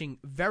pitching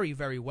very,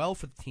 very well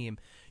for the team,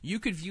 you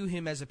could view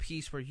him as a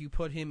piece where you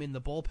put him in the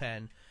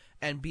bullpen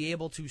and be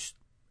able to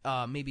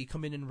maybe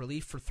come in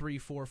relief for 3,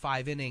 4,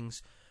 5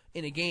 innings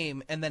in a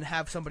game and then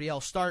have somebody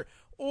else start.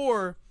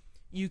 Or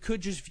you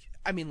could just,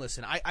 I mean,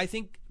 listen, I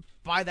think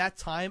by that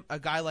time, a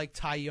guy like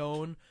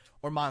Tyone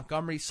or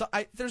Montgomery,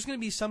 there's going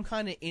to be some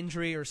kind of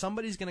injury or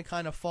somebody's going to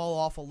kind of fall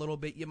off a little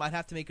bit. You might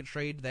have to make a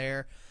trade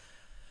there.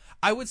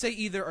 I would say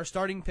either a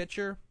starting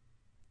pitcher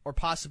or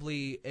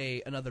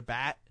possibly another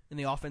bat in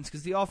the offense,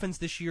 because the offense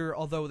this year,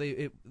 although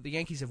the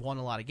Yankees have won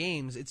a lot of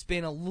games, it's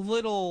been a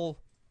little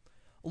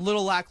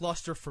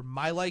lackluster for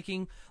my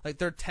liking. Like,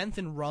 they're 10th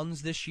in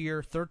runs this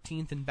year,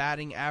 13th in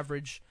batting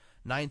average,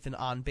 9th in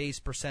on-base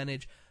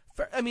percentage.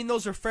 I mean,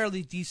 those are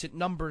fairly decent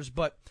numbers,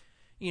 but,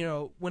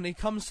 when it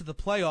comes to the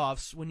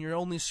playoffs, when you're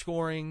only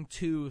scoring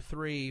 2,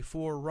 3,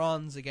 4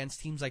 runs against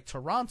teams like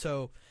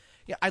Toronto,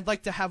 I'd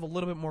like to have a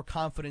little bit more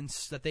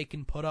confidence that they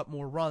can put up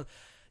more runs.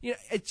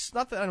 It's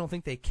not that I don't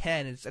think they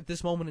can. It's at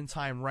this moment in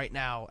time right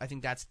now, I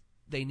think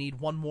they need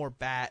one more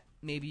bat.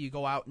 Maybe you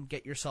go out and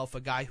get yourself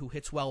a guy who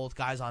hits well with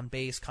guys on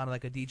base, kind of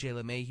like a DJ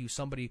LeMahieu,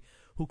 somebody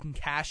who can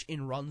cash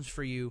in runs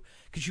for you,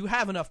 because you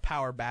have enough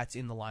power bats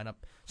in the lineup.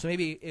 So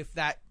maybe if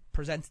that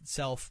presents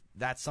itself,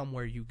 that's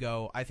somewhere you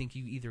go. I think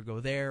you either go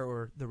there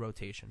or the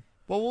rotation.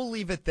 Well, we'll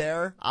leave it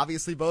there.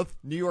 Obviously, both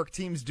New York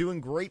teams doing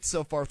great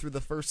so far through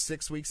the first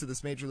 6 weeks of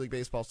this Major League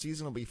Baseball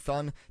season. It'll be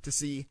fun to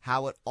see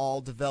how it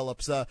all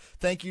develops.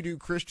 Thank you to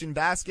Christian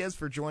Vazquez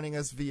for joining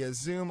us via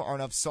Zoom.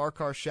 Arnav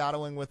Sakar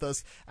shadowing with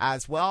us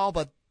as well.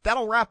 But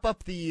that'll wrap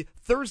up the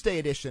Thursday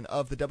edition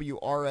of the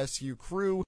WRSU Crew.